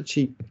might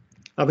actually.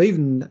 I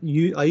even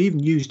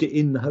used it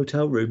in the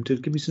hotel room to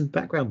give me some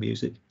background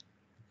music.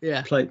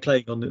 Yeah,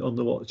 playing on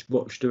the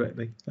watch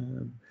directly,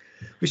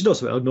 which is not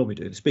something I'd normally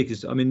do. The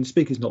speaker's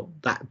not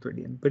that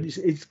brilliant, but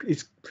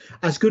it's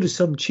as good as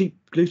some cheap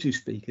Bluetooth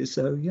speakers.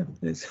 So yeah,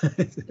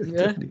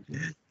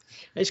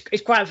 it's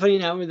quite funny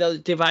now with those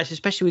devices,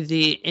 especially with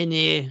the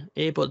in-ear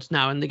earbuds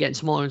now, and they're getting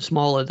smaller and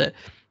smaller. That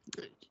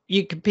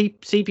you can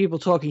see people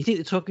talking. You think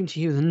they're talking to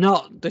you, they're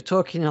not. They're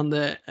talking on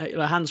the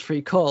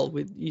hands-free call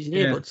with using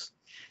earbuds.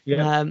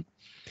 Yeah.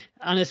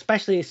 And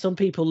especially if some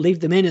people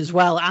leave them in as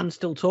well and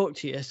still talk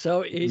to you.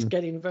 So it's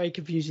getting very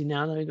confusing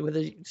now,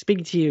 whether they're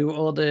speaking to you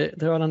or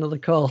they're on another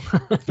call.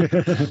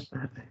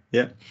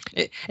 Yeah.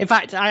 In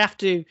fact, I have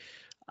to,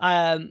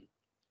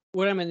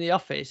 when I'm in the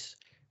office,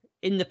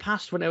 in the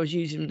past when I was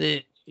using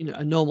a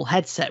normal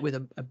headset with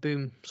a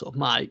boom sort of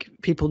mic,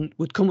 people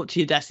would come up to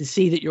your desk and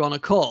see that you're on a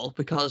call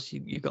because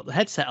you've got the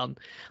headset on.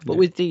 But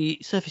with the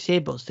Surface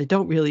earbuds, they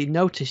don't really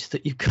notice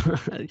that you've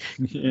got a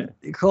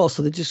call,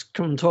 so they just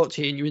come and talk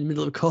to you and you're in the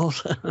middle of a call.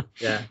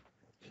 Yeah.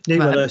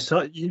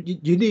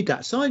 You need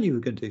that sign you were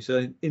going to do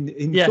so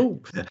in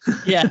call.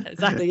 Yeah,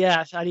 exactly.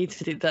 Yeah, I need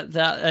to do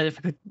that. If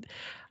I could,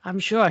 I'm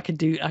sure I could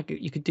do.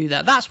 You could do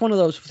that. That's one of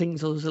those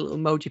things. Those little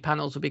emoji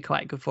panels would be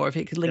quite good for if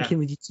it could link in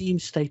with your team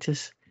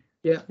status.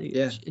 Yeah.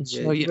 There's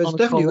definitely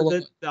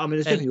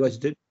ways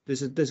to do.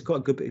 There's quite a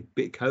good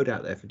bit of code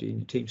out there for doing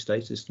your team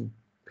status and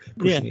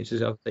pushing it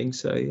to other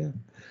things. So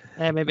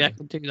maybe I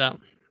can do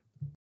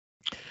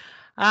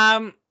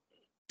that.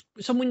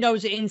 Some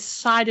Windows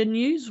Insider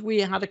news. We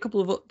had a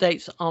couple of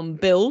updates on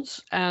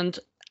builds, and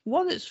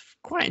one that's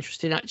quite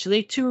interesting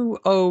actually.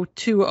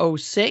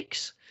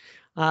 20206,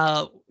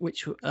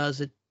 which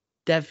was a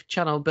dev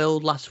channel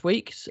build last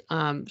week.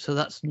 So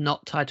that's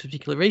not tied to a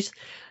particular release.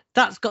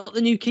 That's got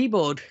the new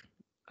keyboard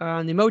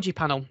and the emoji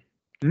panel.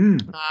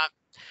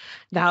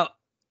 Now,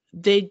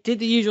 they did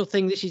the usual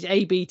thing. This is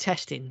A/B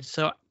testing,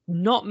 so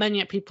not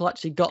many people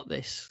actually got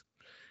this.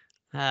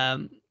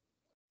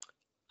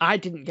 I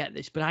didn't get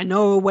this, but I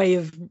know a way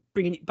of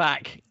bringing it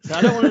back. So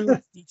I don't want to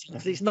know details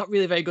because it's not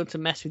really very good to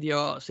mess with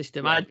your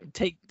system. I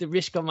take the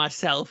risk on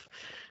myself.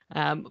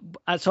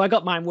 So I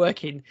got mine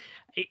working.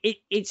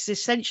 It's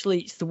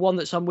essentially the one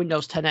that's on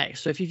Windows 10X.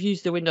 So if you've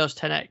used the Windows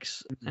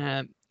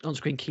 10X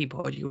on-screen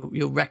keyboard,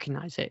 you'll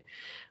recognize it.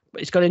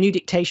 But it's got a new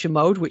dictation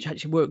mode, which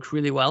actually works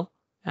really well.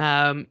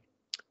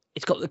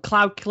 It's got the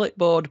cloud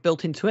clipboard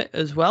built into it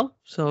as well.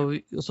 So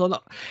it's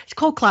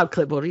called cloud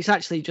clipboard. It's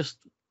actually just,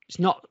 it's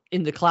not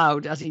in the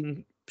cloud as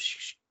in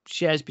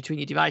shares between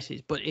your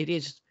devices, but it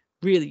is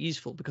really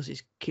useful because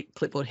it's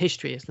clipboard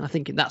history. And I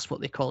think that's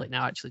what they call it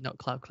now, actually, not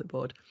cloud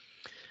clipboard.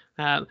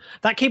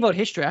 That keyboard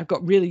history, I've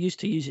got really used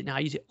to use it now.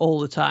 I use it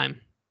all the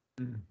time.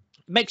 It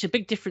makes a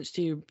big difference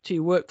to your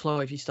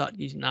workflow if you start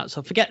using that.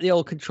 So forget the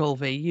old Control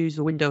V, use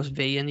the Windows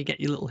V, and you get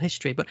your little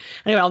history. But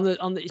anyway,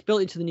 it's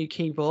built into the new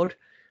keyboard.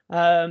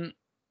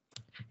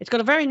 It's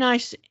got a very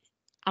nice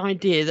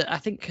idea that I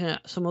think I've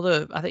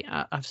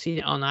seen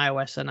it on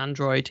iOS and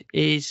Android,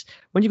 is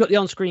when you've got the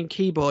on-screen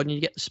keyboard and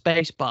you get the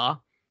space bar,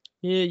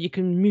 you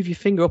can move your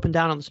finger up and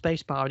down on the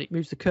space bar and it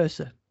moves the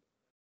cursor.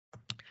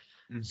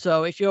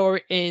 So if you're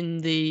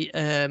in the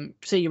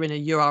say you're in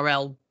a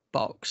URL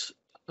box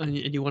and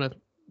you want to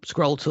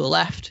scroll to the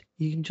left,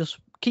 you can just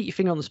keep your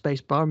finger on the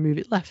space bar and move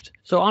it left.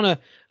 So on a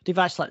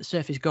device like the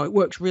Surface Go, it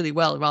works really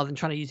well rather than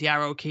trying to use the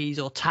arrow keys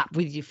or tap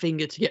with your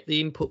finger to get the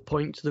input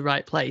point to the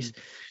right place.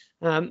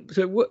 So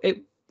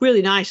it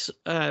really nice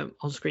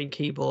on-screen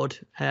keyboard.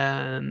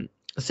 I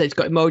say it's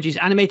got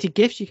emojis, animated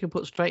GIFs you can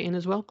put straight in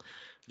as well.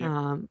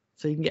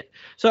 So you can get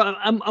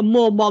a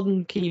more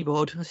modern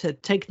keyboard. I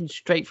said taken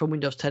straight from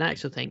Windows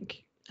 10X. I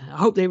think. I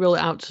hope they roll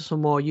it out to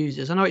some more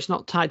users. I know it's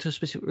not tied to a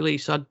specific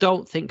release, so I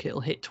don't think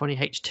it'll hit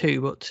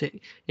 20H2, but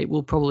it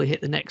will probably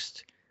hit the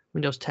next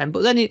Windows 10.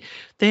 But then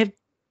they have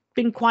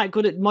been quite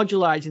good at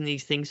modularizing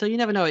these things, so you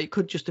never know. It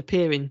could just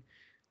appear in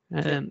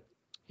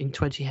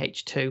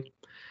 20H2.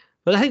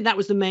 But I think that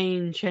was the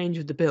main change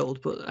of the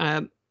build. But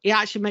it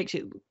actually makes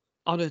it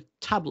on a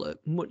tablet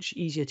much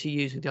easier to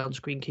use with the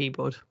on-screen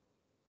keyboard.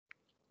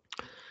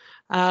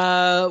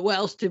 What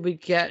else did we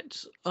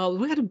get? Oh,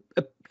 we had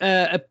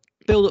a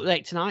build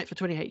update tonight for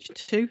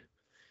 20H2.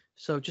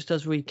 So just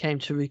as we came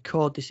to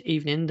record this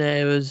evening,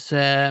 there was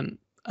an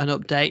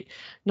update.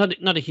 Not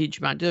a huge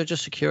amount. There were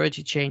just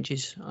security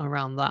changes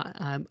around that.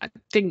 I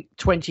think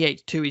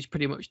 20H2 is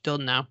pretty much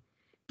done now.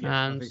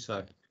 Yeah, I think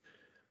so.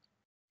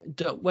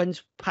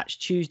 When's Patch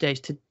Tuesdays?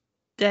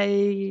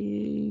 Today?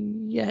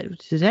 Yeah, it was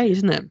today,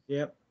 isn't it?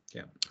 Yep.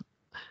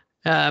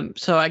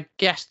 So I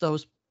guess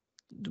those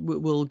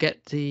will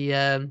get the.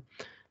 I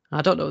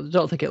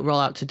don't think it'll roll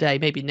out today.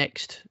 Maybe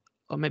next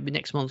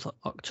month,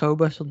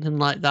 October, something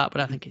like that.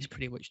 But I think it's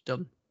pretty much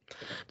done.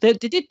 They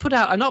did put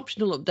out an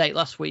optional update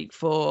last week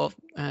for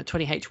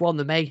 20H1,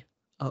 the May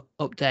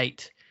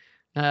update,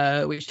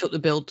 which took the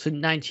build to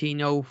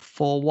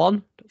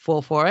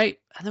 19.041.448,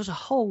 and there was a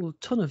whole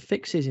ton of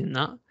fixes in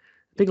that.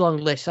 Big long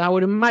list. I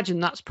would imagine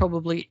that's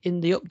probably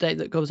in the update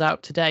that goes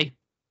out today.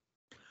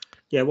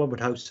 Yeah, one would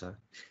hope so.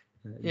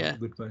 It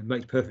would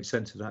make perfect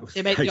sense of that.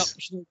 They make the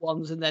optional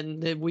ones, and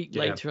then the week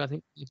later, I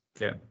think.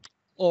 Yeah.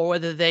 Or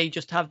whether they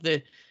just have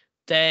they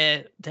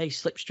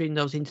slipstream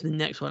those into the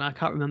next one. I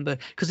can't remember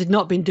because they've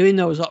not been doing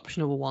those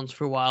optional ones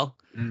for a while.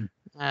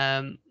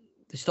 They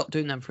stopped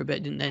doing them for a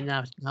bit, didn't they?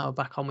 Now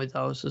back on with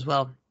those as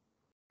well.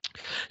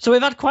 So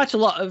we've had quite a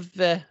lot of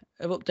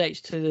updates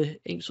to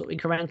the sort of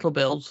incremental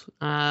builds.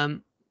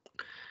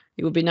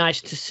 It would be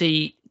nice to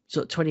see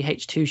sort of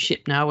 20H2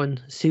 ship now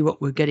and see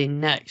what we're getting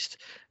next.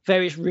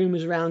 Various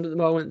rumours around at the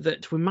moment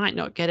that we might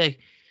not get a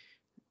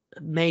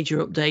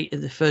major update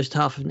in the first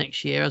half of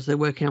next year as they're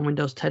working on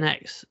Windows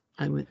 10X,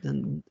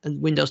 and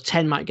Windows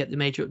 10 might get the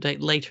major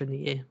update later in the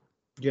year.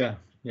 Yeah,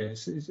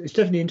 it's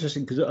definitely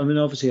interesting because I mean,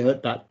 obviously, I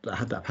heard that I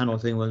had that panel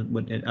thing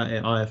when in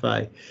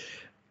IFA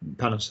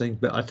panels thing,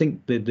 but I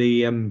think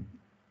the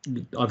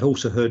I've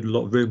also heard a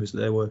lot of rumours that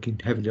they're working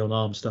heavily on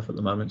ARM stuff at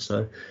the moment,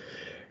 so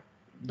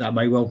that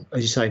may well,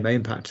 as you say, may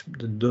impact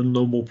the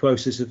normal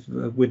process of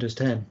Windows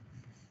 10.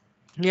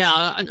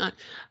 Yeah, and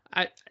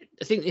I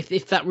think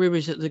if that rumour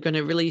is that they're going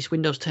to release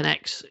Windows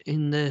 10X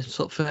in the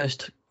sort of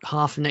first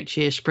half of next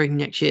year, spring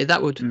next year,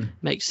 that would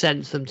make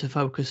sense them to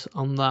focus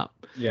on that.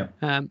 Yeah.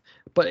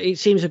 But it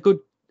seems a good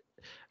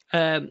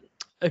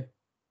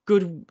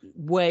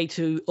way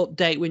to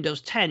update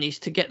Windows 10 is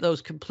to get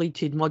those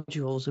completed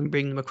modules and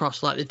bring them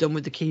across, like they've done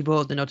with the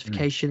keyboard, the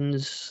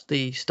notifications,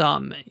 the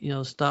start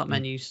menu,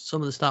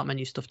 some of the start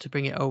menu stuff, to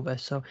bring it over.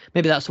 So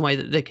maybe that's the way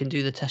that they can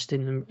do the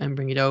testing and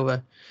bring it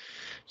over.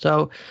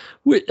 So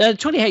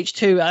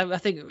 20H2, I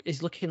think,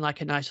 is looking like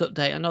a nice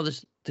update. I know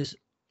there's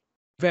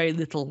very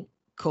little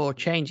core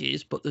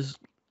changes, but there's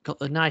got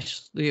the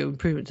nice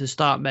improvement to the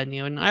start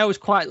menu, and I always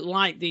quite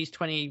like these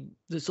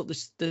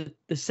the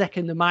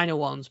second, the minor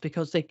ones,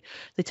 because they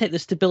take the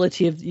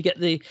stability of, you get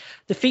the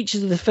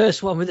features of the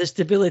first one with the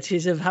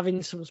stabilities of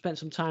having spent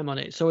some time on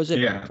it. So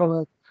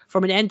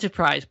from an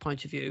enterprise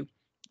point of view,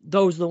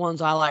 those are the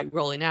ones I like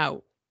rolling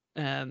out.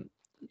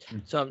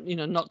 So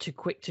not too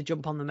quick to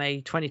jump on the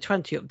May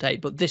 2020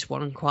 update, but this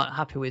one I'm quite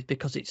happy with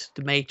because it's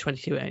the May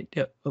 22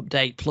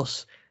 update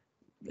plus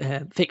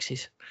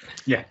fixes.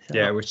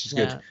 Which is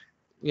good.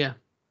 Yeah,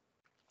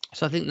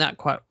 so I think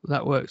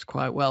that works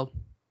quite well.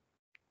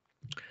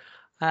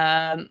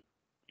 So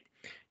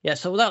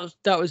that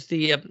was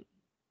the.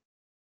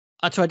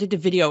 So I did a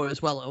video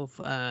as well of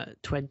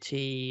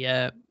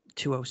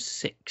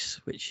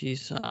 206, which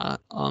is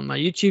on my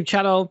YouTube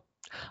channel,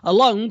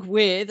 along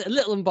with a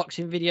little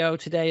unboxing video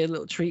today, a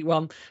little treat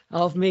one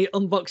of me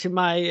unboxing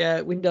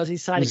my Windows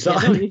Insider kit.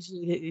 I don't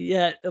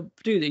usually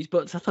do these,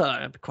 but I thought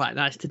it'd be quite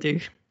nice to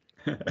do.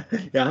 I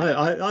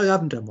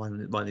haven't done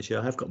mine this year.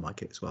 I have got my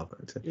kit as well,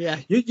 but yeah,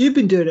 you've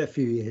been doing it a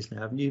few years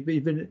now, haven't you?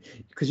 You've been,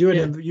 because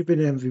you've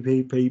been an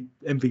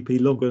MVP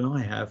longer than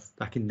I have,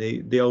 back in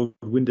the old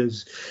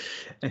Windows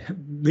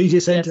Media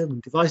Center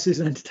and Devices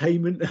and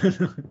Entertainment.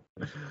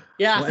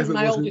 Yeah, I think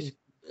my oldest.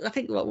 I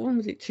think when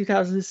was it?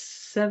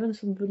 2007,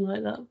 something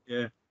like that.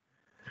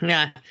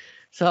 Yeah.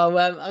 So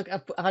I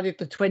added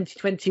the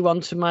 2021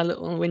 to my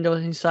little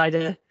Windows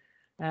Insider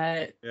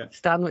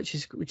stand, which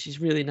is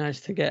really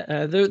nice to get.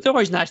 They're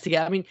always nice to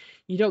get. I mean,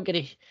 you don't get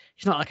it's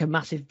not like a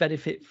massive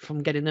benefit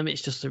from getting them.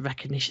 It's just a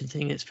recognition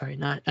thing. It's very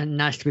nice and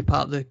nice to be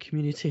part of the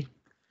community.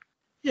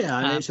 Yeah,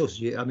 and it's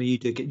also, I mean, you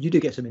do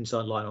get some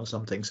inside line on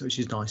some things, which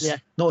is nice. Yeah,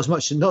 not as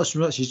much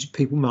as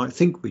people might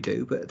think we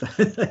do, but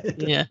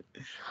yeah.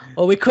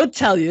 Well, we could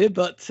tell you,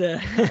 but yeah.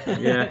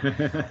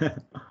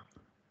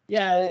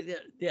 It's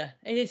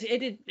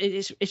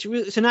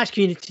a nice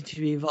community to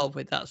be involved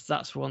with.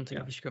 That's one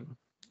thing for sure.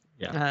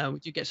 Yeah. We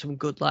do get some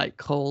good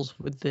calls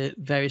with the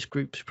various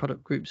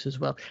product groups as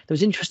well. There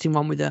was an interesting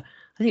one with I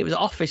think it was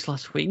Office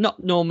last week.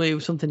 Not normally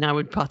something I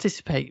would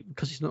participate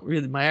because it's not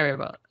really my area,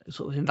 but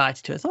sort of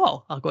invited to it. I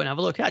thought, I'll go and have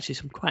a look. Actually,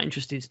 some quite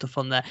interesting stuff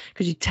on there,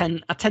 because I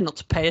tend not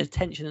to pay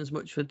attention as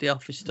much with the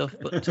Office stuff,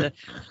 but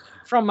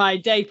from my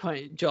day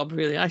point job,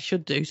 really, I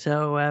should do.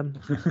 So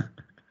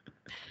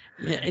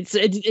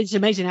it's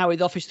amazing how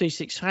with Office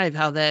 365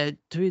 how they're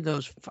doing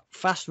those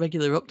fast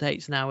regular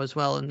updates now as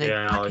well, and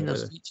they're packing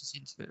those features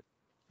into it.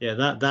 Yeah,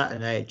 that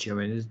and Edge. I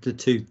mean, the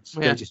two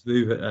they just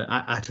move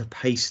at a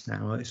pace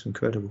now. It's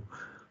incredible.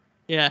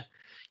 Yeah,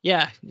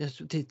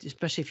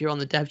 especially if you're on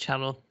the dev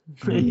channel,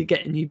 you're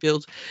getting new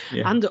builds,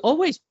 and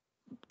always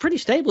pretty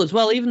stable as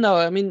well. Even though,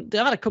 I mean, they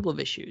had a couple of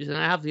issues, and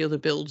I have the other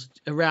builds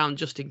around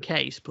just in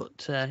case.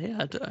 But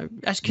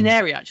as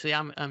Canary actually,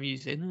 I'm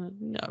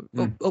using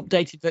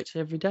updated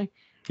virtually every day.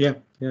 Yeah,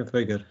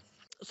 very good.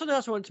 Something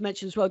else I wanted to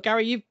mention as well,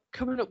 Gary, you've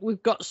coming up.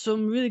 We've got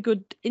some really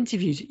good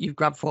interviews that you've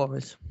grabbed for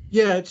us.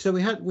 Yeah, so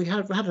we had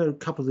a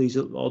couple of these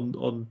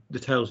on the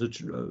tails of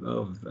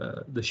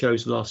the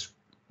shows last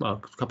a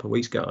couple of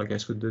weeks ago, I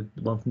guess, with the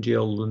one from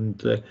Jill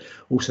and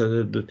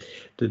also the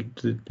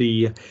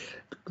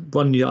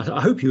one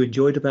I hope you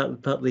enjoyed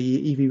about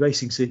the EV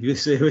racing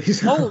series.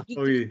 Oh,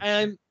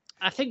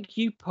 I think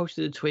you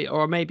posted a tweet,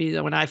 or maybe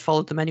when I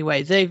followed them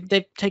anyway.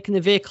 They've taken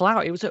the vehicle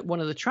out. It was at one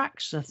of the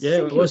tracks. I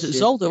think it was at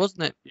Zolder,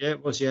 wasn't it? Yeah,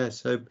 it was. Yeah.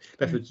 So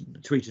Beth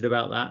tweeted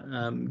about that.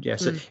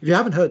 So if you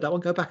haven't heard that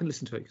one, go back and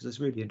listen to it because it's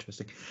really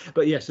interesting.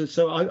 But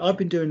so I've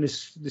been doing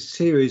this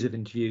series of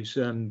interviews,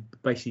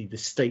 basically the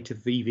state of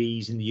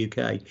EVs in the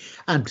UK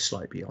and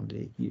slightly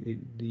beyond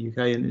the UK,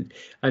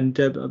 and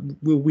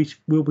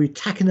we'll be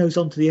tacking those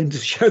onto the end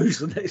of shows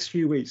the next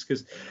few weeks,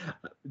 because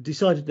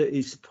decided that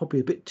it's probably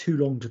a bit too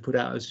long to put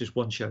out as just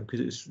one show,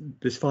 because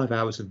there's 5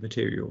 hours of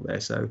material there,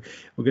 so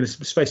we're going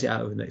to space it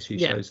out over the next few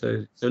shows.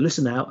 So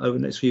listen out over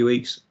the next few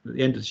weeks at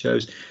the end of the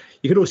shows.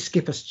 You can always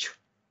skip us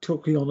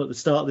talking on at the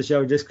start of the show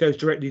and just goes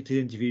directly to the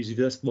interviews if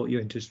that's what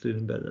you're interested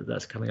in. But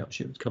that's coming up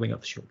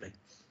shortly.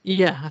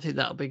 Yeah, I think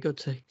that'll be good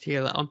to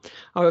hear that on.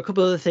 Or a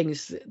couple of other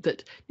things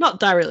that not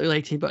directly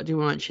related, but I do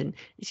want to mention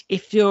is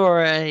if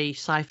you're a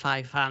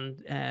sci-fi fan,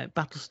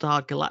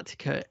 Battlestar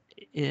Galactica,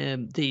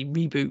 the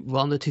reboot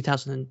one, the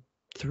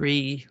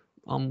 2003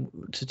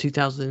 to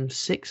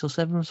 2006 or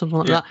 7 or something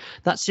like that.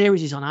 That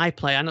series is on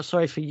iPlayer. I'm not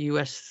sorry for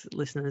US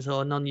listeners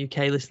or non-UK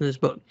listeners,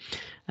 but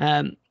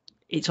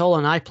it's all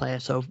on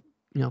iPlayer, so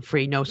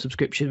free, no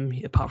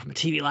subscription apart from a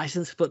TV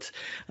license. But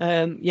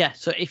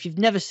so if you've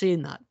never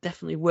seen that,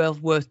 definitely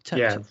worth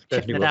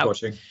checking it out.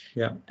 Watching.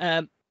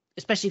 Yeah.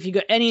 Especially if you've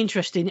got any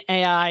interest in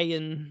AI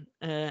and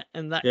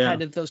that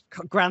kind of those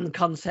grand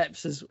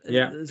concepts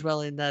as well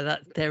in there,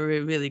 that they're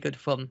really good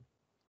fun.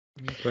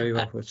 Very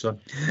well put on.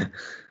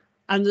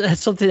 And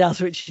something else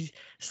which is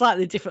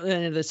slightly different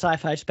than the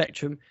sci-fi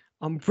spectrum,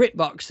 on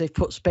BritBox they've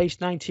put Space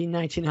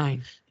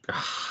 1999.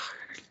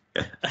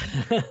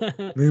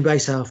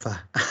 Moonbase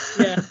Alpha.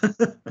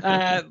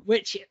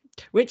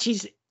 Which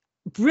is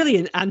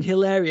brilliant and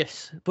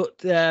hilarious, but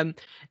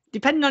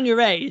depending on your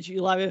age,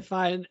 you'll either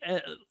find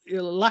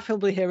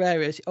laughably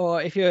hilarious,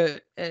 or if you're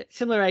a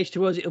similar age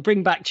to us, it'll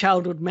bring back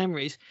childhood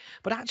memories.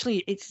 But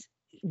actually, it's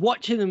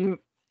watching them,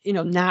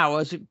 now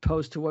as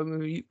opposed to when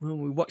we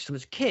watched them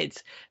as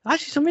kids.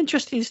 Actually, some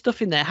interesting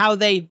stuff in there. How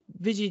they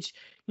visage,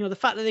 the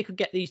fact that they could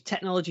get these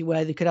technology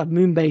where they could have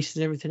moon bases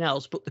and everything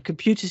else, but the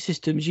computer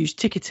systems use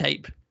ticker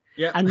tape,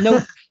 and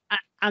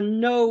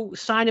no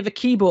sign of a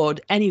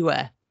keyboard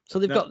anywhere. So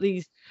they've got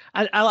these.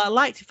 I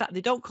like the fact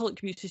they don't call it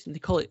computer system; they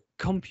call it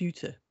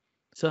computer.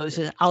 So it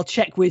says, "I'll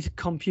check with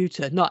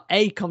computer," not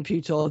a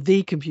computer or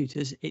the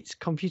computers. It's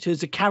computer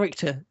as a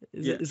character,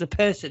 as a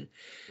person.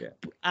 Yeah.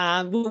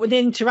 And when they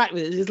interact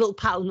with it, there's a little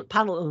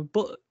panel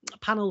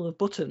of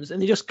buttons, and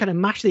they just kind of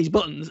mash these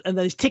buttons, and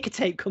then this ticker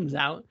tape comes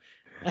out.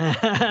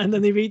 And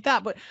then they read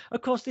that. But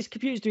of course, this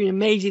computer's doing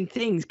amazing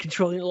things,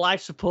 controlling a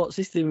life support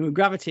system with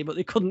gravity, but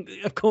they couldn't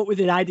have come up with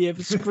an idea of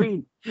a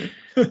screen.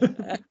 Maybe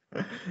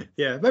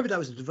that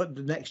was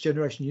the next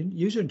generation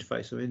user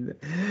interface. I mean,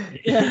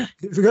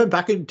 if we're going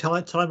back in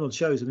time on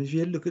shows, I mean, if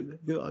you look at,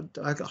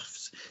 I got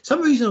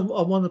some reason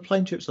on one of the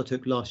plane trips I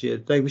took last year,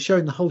 they were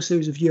showing the whole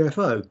series of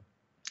UFO.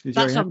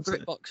 That's on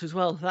BritBox as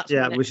well. That's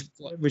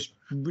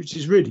which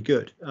is really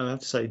good. I have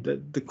to say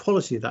that the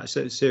quality of that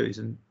series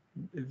and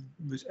it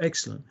was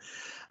excellent.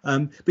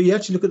 But you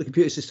actually look at the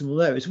computer system on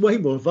there, it's way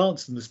more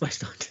advanced than the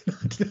Space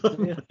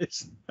 1999.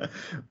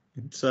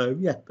 So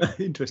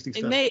interesting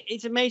stuff.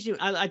 It's amazing.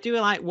 I do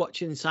like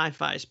watching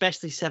sci-fi,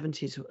 especially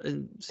 70s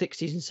and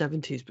 60s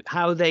and 70s, but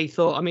how they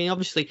thought. I mean,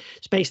 obviously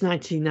Space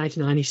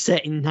 1999 is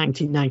set in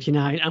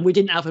 1999, and we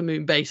didn't have a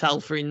moon base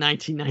Alpha in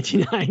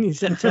 1999 in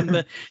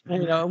September.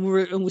 And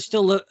we're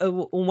still a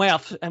way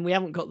off, and we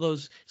haven't got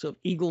those sort of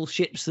Eagle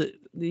ships that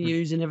they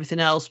use and everything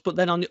else. But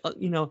then on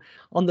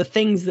the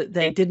things that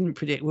they didn't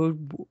predict were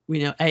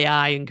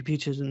AI and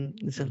computers and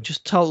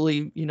just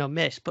totally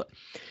missed. But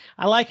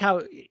I like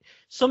how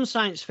some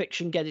science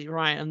fiction get it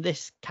right, and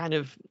this kind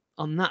of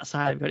on that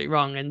side got it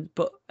wrong.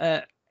 But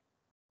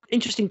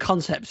interesting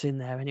concepts in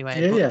there anyway.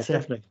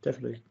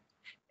 Definitely.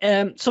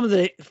 Some of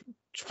the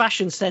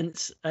fashion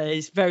sense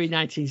is very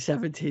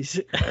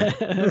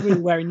 1970s. We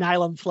were wearing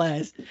nylon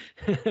flares.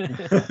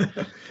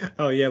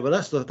 Oh yeah, well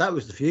that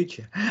was the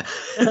future.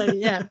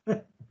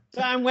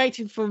 So I'm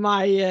waiting for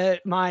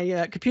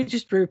my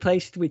computers to be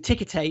replaced with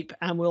ticker tape,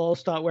 and we'll all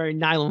start wearing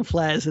nylon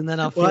flares, and then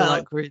I'll feel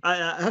like we're.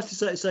 I have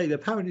to say that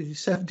apparently the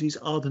 70s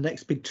are the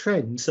next big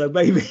trend, so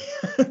maybe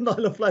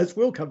nylon flares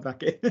will come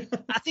back in.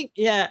 I think,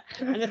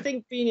 and I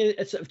think being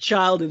a sort of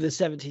child of the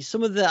 70s,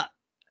 some of that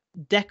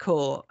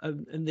decor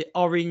and the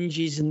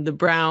oranges and the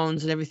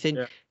browns and everything.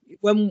 Yeah.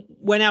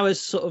 When I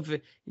was sort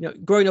of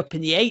growing up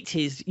in the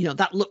 80s,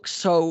 that looks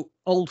so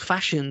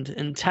old-fashioned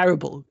and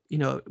terrible,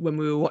 when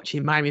we were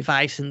watching Miami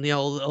Vice and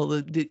all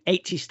the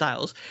 80s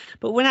styles.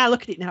 But when I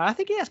look at it now, I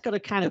think it's got a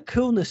kind of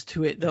coolness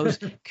to it. Those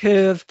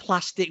curved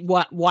plastic,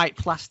 white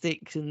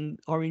plastics and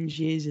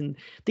oranges, and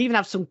they even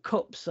have some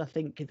cups. I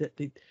think that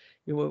they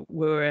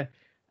were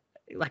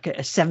like a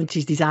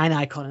 70s design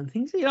icon and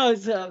things.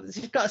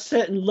 It's got a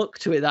certain look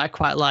to it that I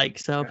quite like.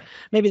 So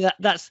maybe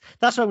that's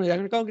what I'm going to do.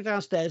 I'm going to go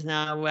downstairs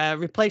now,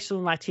 replace some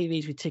of my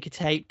TVs with ticker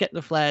tape, get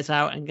the flares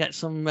out, and get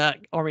some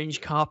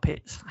orange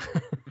carpets.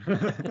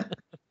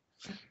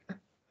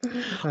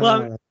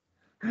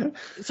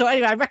 So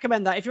anyway, I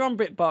recommend that if you're on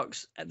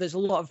BritBox, there's a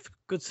lot of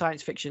good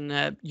science fiction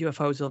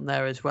UFOs on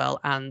there as well,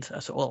 and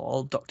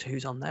all Doctor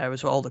Who's on there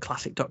as well, all the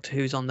classic Doctor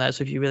Who's on there.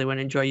 So if you really want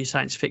to enjoy your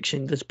science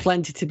fiction, there's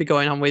plenty to be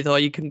going on with, or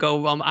you can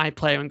go on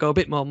iPlayer and go a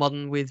bit more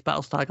modern with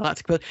Battlestar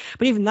Galactica.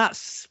 But even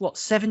that's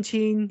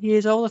 17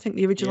 years old, I think,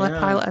 the original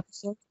pilot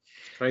episode.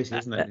 Crazy,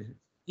 isn't it?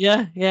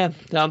 I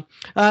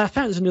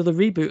found there's another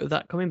reboot of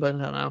that coming, but I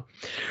don't know.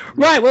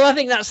 Right, well, I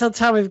think that's the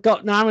time we've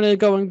got now. I'm going to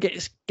go and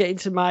get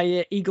into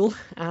my Eagle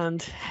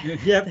and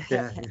head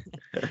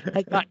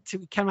back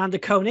to Commander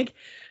Koenig.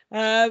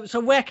 So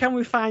where can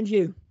we find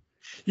you?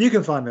 You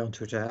can find me on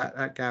Twitter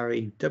at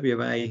Garry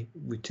WMA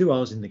with 2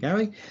 R's in the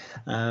Garry,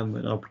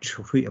 and I'll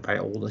tweet about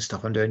all the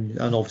stuff I'm doing,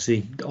 and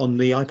obviously on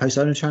the iPost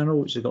Owner channel,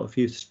 which has got a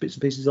few bits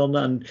and pieces on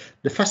that, and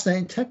the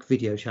Fascinating Tech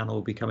video channel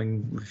will be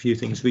coming with a few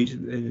things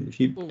in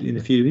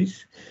a few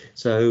weeks.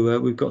 So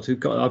we've got to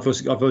I've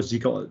obviously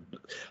got.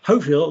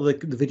 Hopefully, a lot of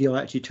the video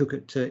I actually took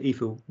at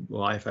IFA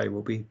or IFA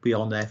will be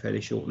on there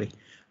fairly shortly.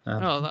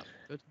 That's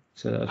good.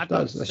 So I've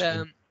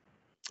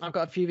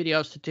got a few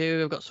videos to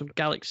do. I've got some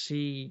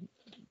Galaxy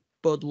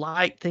Bud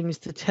Light things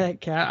to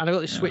take care, and I've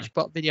got this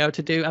SwitchBot video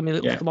to do. I mean,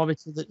 little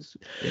thermometer.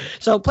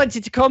 So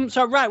plenty to come.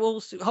 So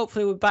we'll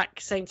hopefully we're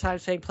back same time,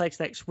 same place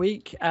next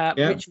week.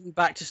 Rich will be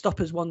back to stop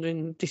us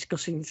wandering,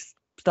 discussing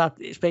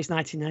Space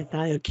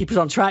 1999. Keep us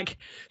on track.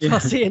 So I'll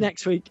see you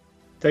next week.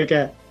 Take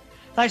care.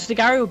 Thanks to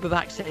Garry. We'll be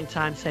back same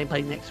time, same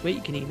place next week.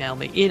 You can email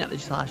me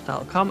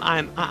in@thedigital.com.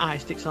 I'm at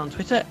iSticks on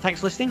Twitter.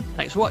 Thanks for listening.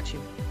 Thanks for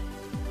watching.